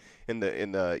like in the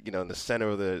center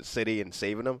of the city and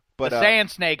saving them. But the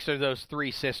sand snakes are those 3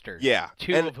 sisters. Yeah,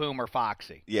 2 of whom are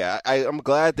Foxy. Yeah, I'm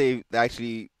glad they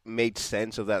actually made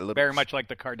sense of that little. Very much like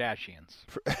the Kardashians.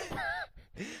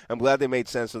 I'm glad they made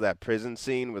sense of that prison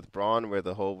scene with Bronn, where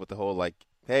the whole like,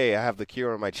 hey, I have the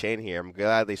cure on my chain here. I'm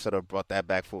glad they sort of brought that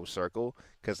back full circle,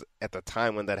 because at the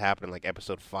time when that happened, like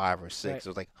episode 5 or 6, It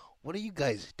was like, what are you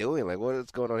guys doing? Like, what is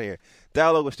going on here?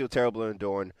 Dialogue was still terrible in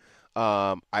Dorne.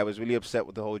 I was really upset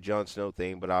with the whole Jon Snow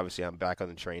thing, but obviously I'm back on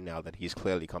the train now that he's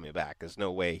clearly coming back. There's no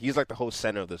way. He's like the whole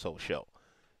center of this whole show.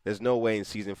 There's no way in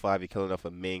season 5 you kill enough a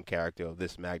main character of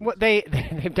this magnitude. Well,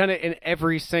 they've done it in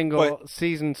every single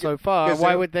season so far.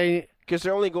 Why would they? Because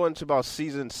they're only going to about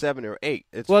season 7 or 8.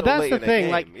 It's well, so that's late the in thing.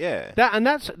 game. Like yeah,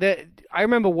 I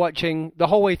remember watching the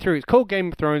whole way through. It's called Game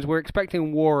of Thrones. We're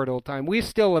expecting war at all time. We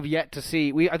still have yet to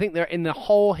see. I think they're in the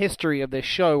whole history of this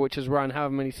show, which has run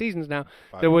however many seasons now.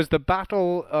 There was the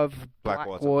Battle of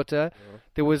Blackwater.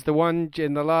 There was the one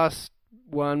in the last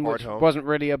one, which wasn't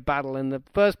really a battle in the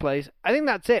first place. I think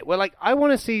that's it. Well, like, I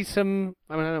want to see some.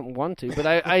 I mean, I don't want to, but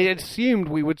I assumed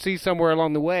we would see somewhere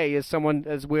along the way as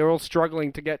we're all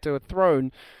struggling to get to a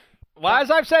throne. Well,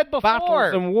 as I've said before,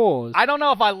 battles and wars. I don't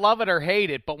know if I love it or hate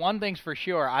it, but one thing's for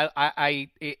sure: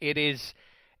 it is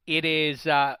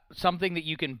something that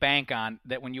you can bank on.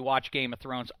 That when you watch Game of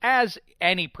Thrones, as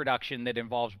any production that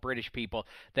involves British people,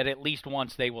 that at least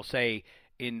once they will say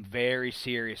in very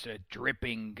serious,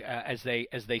 dripping, as they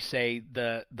say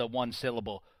the one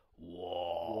syllable,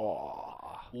 war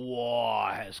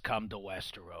has come to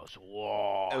Westeros.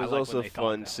 War. It was also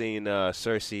fun seeing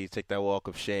Cersei take that walk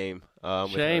of shame.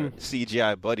 With her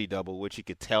CGI buddy double, which you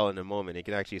could tell in a moment. You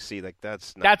can actually see like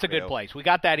that's a good place. We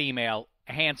got that email.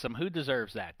 Handsome. Who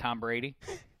deserves that? Tom Brady?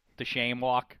 The shame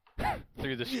walk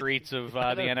through the streets of the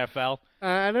NFL?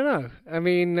 I don't know. I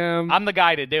mean, I'm the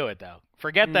guy to do it though.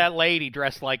 Forget that lady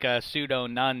dressed like a pseudo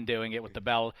nun doing it with the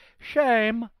bell.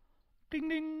 Shame. Ding,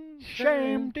 ding.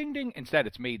 Shame. Ding, ding. Instead,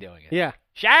 it's me doing it. Yeah.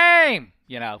 Shame!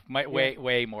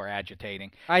 Way more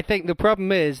agitating. I think the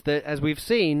problem is that, as we've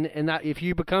seen, in that if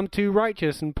you become too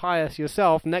righteous and pious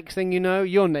yourself, next thing you know,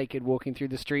 you're naked walking through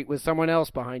the street with someone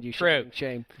else behind you. True.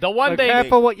 Shame. The one thing.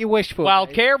 Careful what you wish for. Well,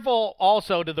 careful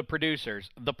also to the producers.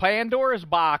 The Pandora's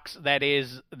box that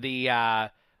is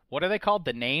the, what are they called?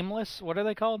 The Nameless? What are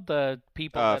they called? The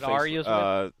people that Arya's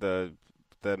with?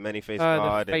 The many-faced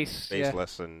god and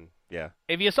faceless and... Yeah.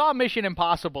 If you saw Mission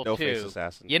Impossible 2,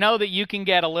 you know that you can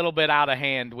get a little bit out of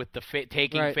hand with the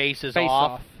taking faces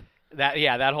off.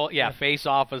 Face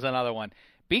Off is another one.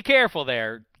 Be careful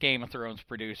there, Game of Thrones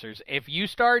producers. If you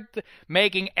start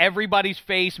making everybody's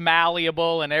face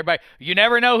malleable and everybody, you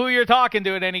never know who you're talking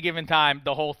to at any given time,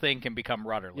 the whole thing can become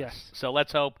rudderless. Yes. So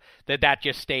let's hope that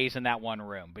just stays in that one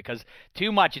room, because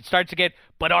too much, it starts to get,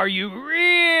 but are you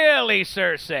really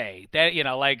Cersei? That,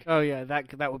 like. Oh yeah,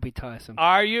 that would be tiresome.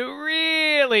 Are you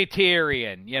really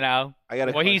Tyrion?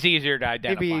 He's easier to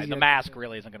identify. The mask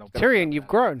really isn't going to. Tyrion, you've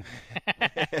grown.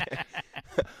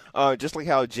 Just like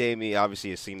how Jaime obviously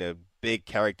has seen a big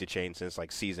character change since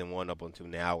like season 1 up until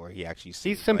now, where he actually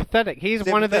seems he's sympathetic. He's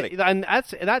one of the, and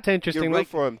that's interesting. You root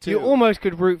for him too. You almost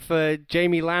could root for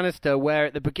Jaime Lannister, where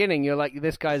at the beginning you're like,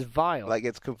 this guy's vile. Like,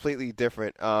 it's completely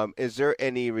different. Is there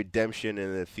any redemption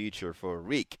in the future for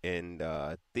Reek and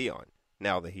Theon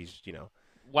now that he's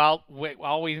Well,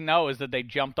 all we know is that they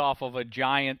jumped off of a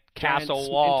giant castle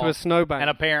wall into a snowbank, and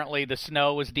apparently the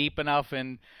snow was deep enough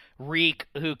in Reek,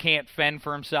 who can't fend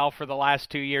for himself for the last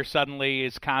 2 years, suddenly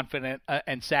is confident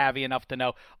and savvy enough to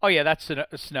know, oh yeah, that's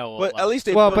Snow. But at least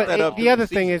they Well, built but that up. the other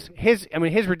thing is his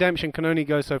redemption can only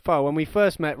go so far. When we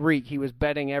first met Reek, he was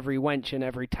betting every wench in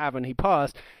every tavern he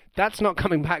passed. That's not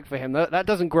coming back for him. That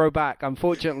doesn't grow back.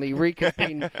 Unfortunately, Reek has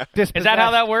been dispossessed. Is that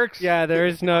how that works? Yeah, there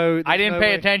is no. I didn't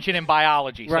pay attention in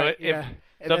biology, Right, so if yeah.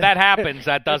 So if that happens,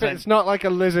 that doesn't. It's not like a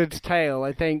lizard's tail.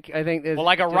 I think there's. Well,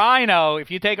 like a rhino,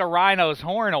 if you take a rhino's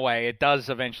horn away, it does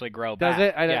eventually grow back. Does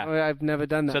it? Yeah. I've never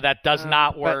done that. So that does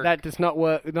not work. But that does not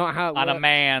work. Not how it on works. a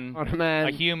man. On a man.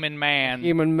 A human man.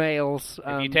 Human males.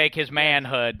 If you take his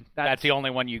manhood, that's the only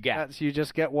one you get. You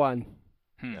just get one.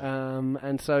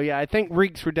 And so yeah, I think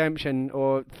Reek's redemption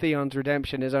or Theon's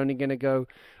redemption is only going to go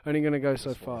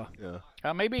so far.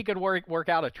 Yeah. Maybe he could work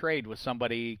out a trade with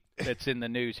somebody that's in the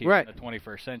news here Right. in the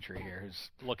 21st century here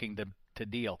who's looking to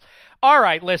deal. All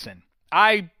right, listen.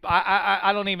 I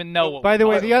don't even know. What By the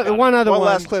way, one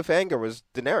last cliffhanger was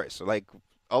Daenerys. Like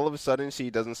all of a sudden, she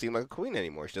doesn't seem like a queen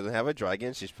anymore. She doesn't have a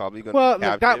dragon. She's probably going to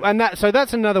be captive. So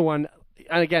that's another one.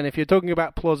 And again, if you're talking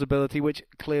about plausibility, which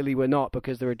clearly we're not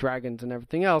because there are dragons and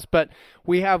everything else, but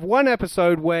we have one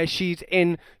episode where she's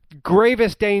in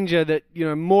gravest danger,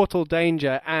 mortal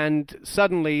danger, and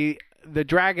suddenly the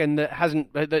dragon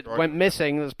that went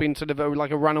missing, that's been sort of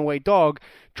like a runaway dog,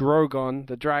 Drogon,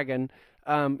 the dragon,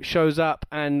 shows up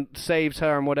and saves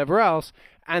her and whatever else,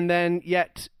 and then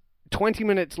yet 20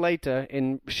 minutes later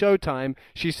in Showtime,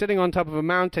 she's sitting on top of a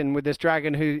mountain with this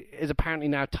dragon who is apparently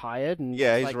now tired and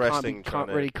he's resting.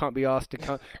 Can't be asked to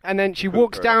come. And then she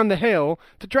walks down the hill.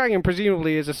 The dragon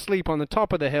presumably is asleep on the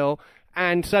top of the hill.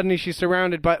 And suddenly she's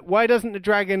surrounded by... Why doesn't the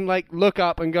dragon, look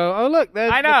up and go, oh, look, there's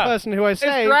the person who I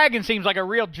saved. This dragon seems like a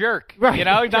real jerk. Right. He's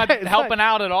not helping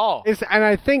out at all. And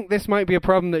I think this might be a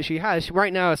problem that she has.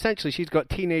 Right now, essentially, she's got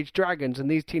teenage dragons,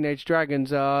 and these teenage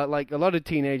dragons are, like a lot of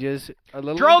teenagers...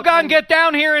 Drogon, get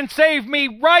down here and save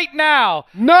me right now!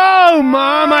 No,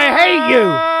 Mom, I hate you!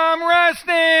 I'm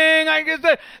resting! I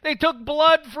guess they took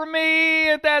blood from me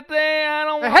at that thing.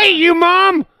 I hate you,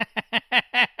 Mom!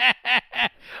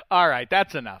 All right,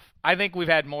 that's enough. I think we've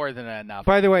had more than enough.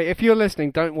 By the way, if you're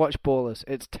listening, don't watch Ballers.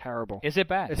 It's terrible. Is it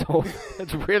bad? It's awful.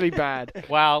 It's really bad.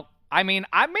 Well, I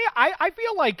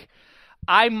feel like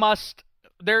I must.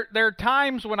 There are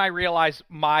times when I realize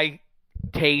my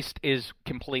taste is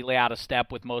completely out of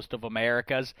step with most of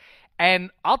America's, and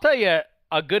I'll tell you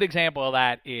a good example of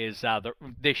that is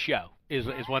this show is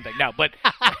one thing. No, but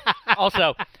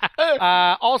also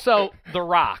The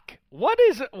Rock. What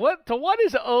is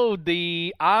owed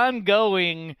the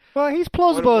ongoing? Well, he's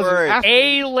plausible as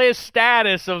A-list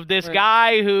status of this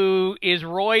guy who is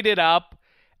roided up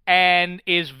and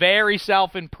is very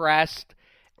self-impressed.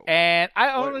 And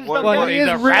he's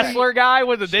a wrestler guy.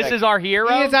 This is our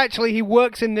hero. He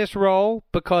works in this role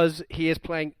because he is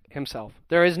playing himself.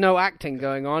 There is no acting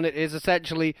going on. It is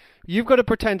essentially you've got to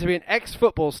pretend to be an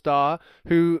ex-football star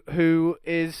who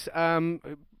is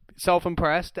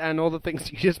self-impressed and all the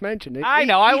things you just mentioned.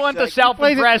 I want the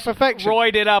self-impressed,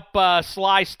 roided up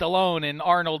Sly Stallone and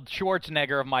Arnold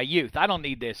Schwarzenegger of my youth. I don't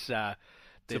need this.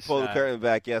 To pull the curtain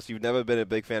back, yes, you've never been a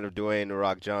big fan of Dwayne "The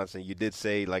Rock" Johnson. You did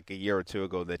say like a year or two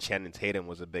ago that Channing Tatum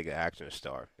was a big action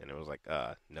star, and it was like,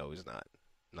 no, he's not.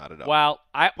 Not at all. Well,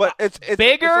 but it's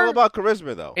bigger. It's all about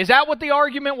charisma, though. Is that what the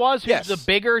argument was? Yes. Who's the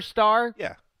bigger star?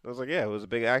 Yeah. I was like, it was a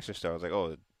big action star. I was like,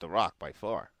 oh, The Rock by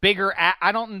far. Bigger.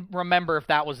 I don't remember if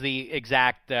that was the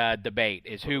exact debate.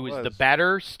 Who was the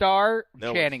better star?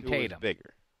 Channing Tatum. Was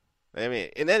bigger. I mean,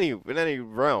 in any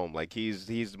realm, like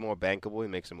he's more bankable. He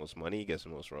makes the most money. He gets the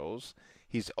most roles.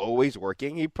 He's always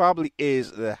working. He probably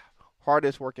is the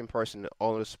hardest working person in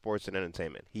all of sports and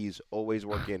entertainment. He's always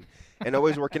working and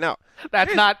always working out.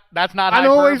 That's not I'm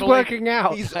always working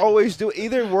out. He's always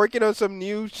either working on some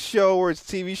new show or it's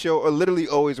TV show or literally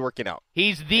always working out.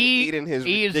 He is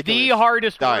the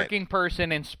hardest working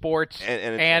person in sports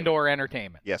and or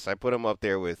entertainment. Yes, I put him up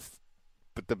there with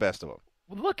the best of them.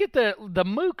 Look at the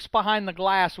mooks behind the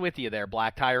glass with you there,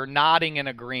 Black Tire, nodding in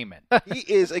agreement. He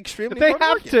is extremely They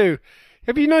have to.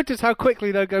 Have you noticed how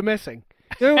quickly they'll go missing?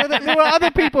 There were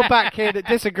other people back here that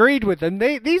disagreed with them.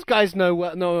 These guys know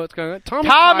what's going on.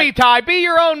 Tommy Ty, be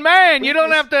your own man. You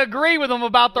don't have to agree with them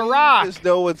about The Rock. Just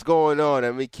know what's going on,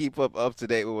 and we keep up to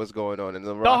date with what's going on. And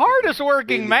The hardest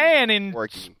working man in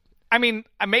working. I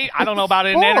don't know about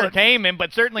it in entertainment,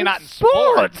 but certainly not in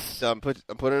sports. So I'm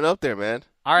putting it up there, man.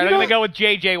 All right, I'm going to go with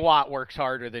J.J. Watt works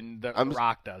harder than The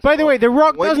Rock does. By the way, The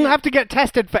Rock doesn't have to get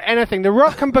tested for anything. The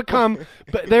Rock can become,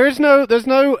 but there's no, what's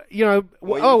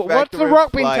The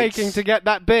Rock been taking to get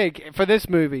that big for this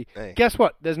movie? Hey. Guess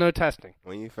what? There's no testing.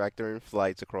 When you factor in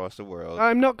flights across the world,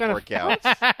 I'm not going to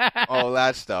workouts, all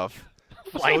that stuff,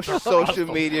 social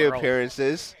media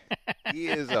appearances. He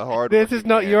is a hard. This is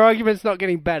not man. Your argument's not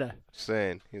getting better.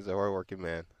 Saying he's a hard-working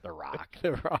man. The Rock.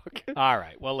 The Rock. All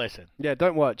right. Well, listen. Yeah,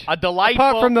 don't watch. A delightful.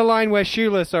 Apart from the line where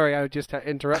Shula, sorry, I would just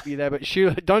interrupt you there, but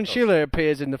Don Shula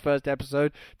appears in the first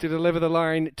episode to deliver the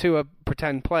line to a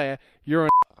pretend player. You're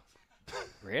an.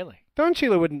 Really? Don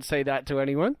Shula wouldn't say that to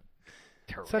anyone.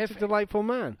 Terrific. Such a delightful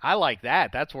man. I like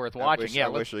that. That's worth watching. I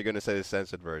wish you were going to say the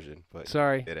censored version, but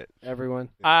sorry, did it. Everyone.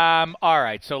 All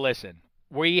right. So listen,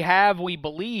 we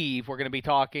believe we're going to be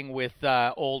talking with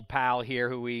old pal here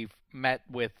who we've met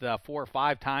with 4 or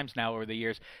 5 times now over the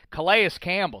years. Calais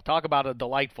Campbell, talk about a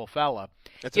delightful fella.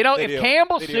 That's if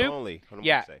Campbell Soup, only,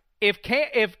 if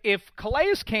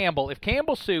Calais Campbell, if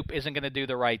Campbell Soup isn't going to do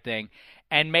the right thing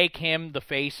and make him the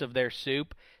face of their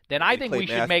soup, then I think we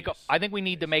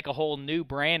need to make a whole new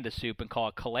brand of soup and call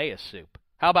it Calais Soup.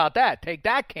 How about that? Take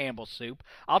that, Campbell Soup.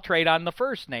 I'll trade on the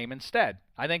first name instead.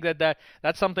 I think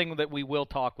that's something that we will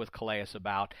talk with Calais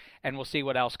about, and we'll see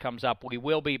what else comes up. We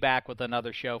will be back with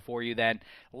another show for you then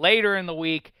later in the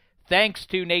week. Thanks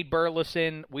to Nate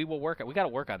Burleson. We got to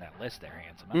work on that list there,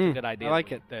 Handsome. That's a good idea. I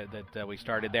like it. That we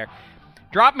started there.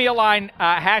 Drop me a line,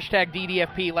 hashtag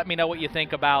DDFP. Let me know what you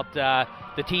think about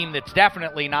the team that's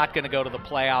definitely not going to go to the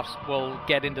playoffs. We'll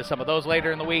get into some of those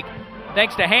later in the week.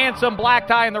 Thanks to Handsome, Black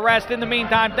Tie, and the rest. In the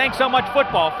meantime, thanks so much,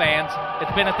 football fans.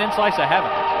 It's been a thin slice of heaven.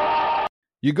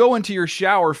 You go into your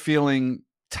shower feeling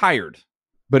tired,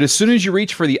 but as soon as you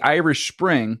reach for the Irish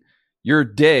Spring, your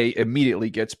day immediately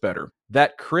gets better.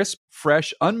 That crisp,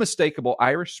 fresh, unmistakable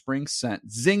Irish Spring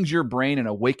scent zings your brain and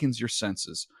awakens your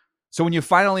senses. So when you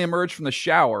finally emerge from the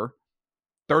shower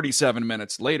 37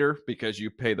 minutes later, because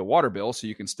you pay the water bill so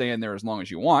you can stay in there as long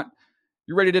as you want,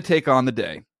 you're ready to take on the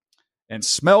day and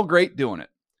smell great doing it.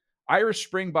 Irish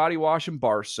Spring Body Wash and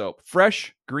Bar Soap.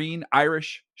 Fresh, green,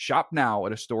 Irish. Shop now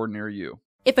at a store near you.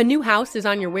 If a new house is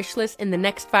on your wish list in the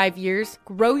next 5 years,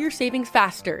 grow your savings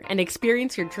faster and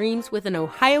experience your dreams with an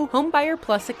Ohio Homebuyer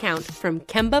Plus account from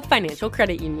Kemba Financial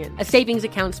Credit Union. A savings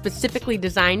account specifically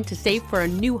designed to save for a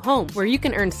new home where you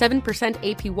can earn 7%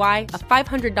 APY,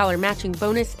 a $500 matching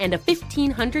bonus, and a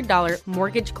 $1,500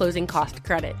 mortgage closing cost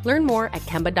credit. Learn more at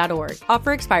Kemba.org.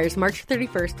 Offer expires March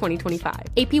 31st, 2025.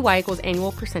 APY equals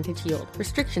annual percentage yield.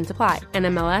 Restrictions apply.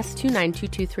 NMLS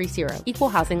 292230. Equal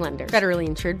housing lender. Federally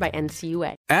insured by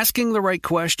NCUA. Asking the right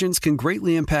questions can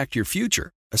greatly impact your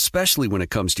future, especially when it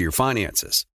comes to your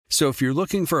finances. So if you're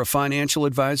looking for a financial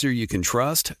advisor you can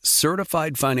trust,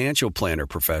 certified financial planner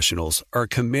professionals are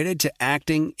committed to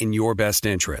acting in your best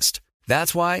interest.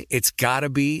 That's why it's got to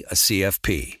be a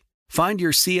CFP. Find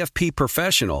your CFP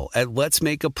professional at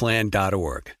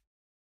letsmakeaplan.org.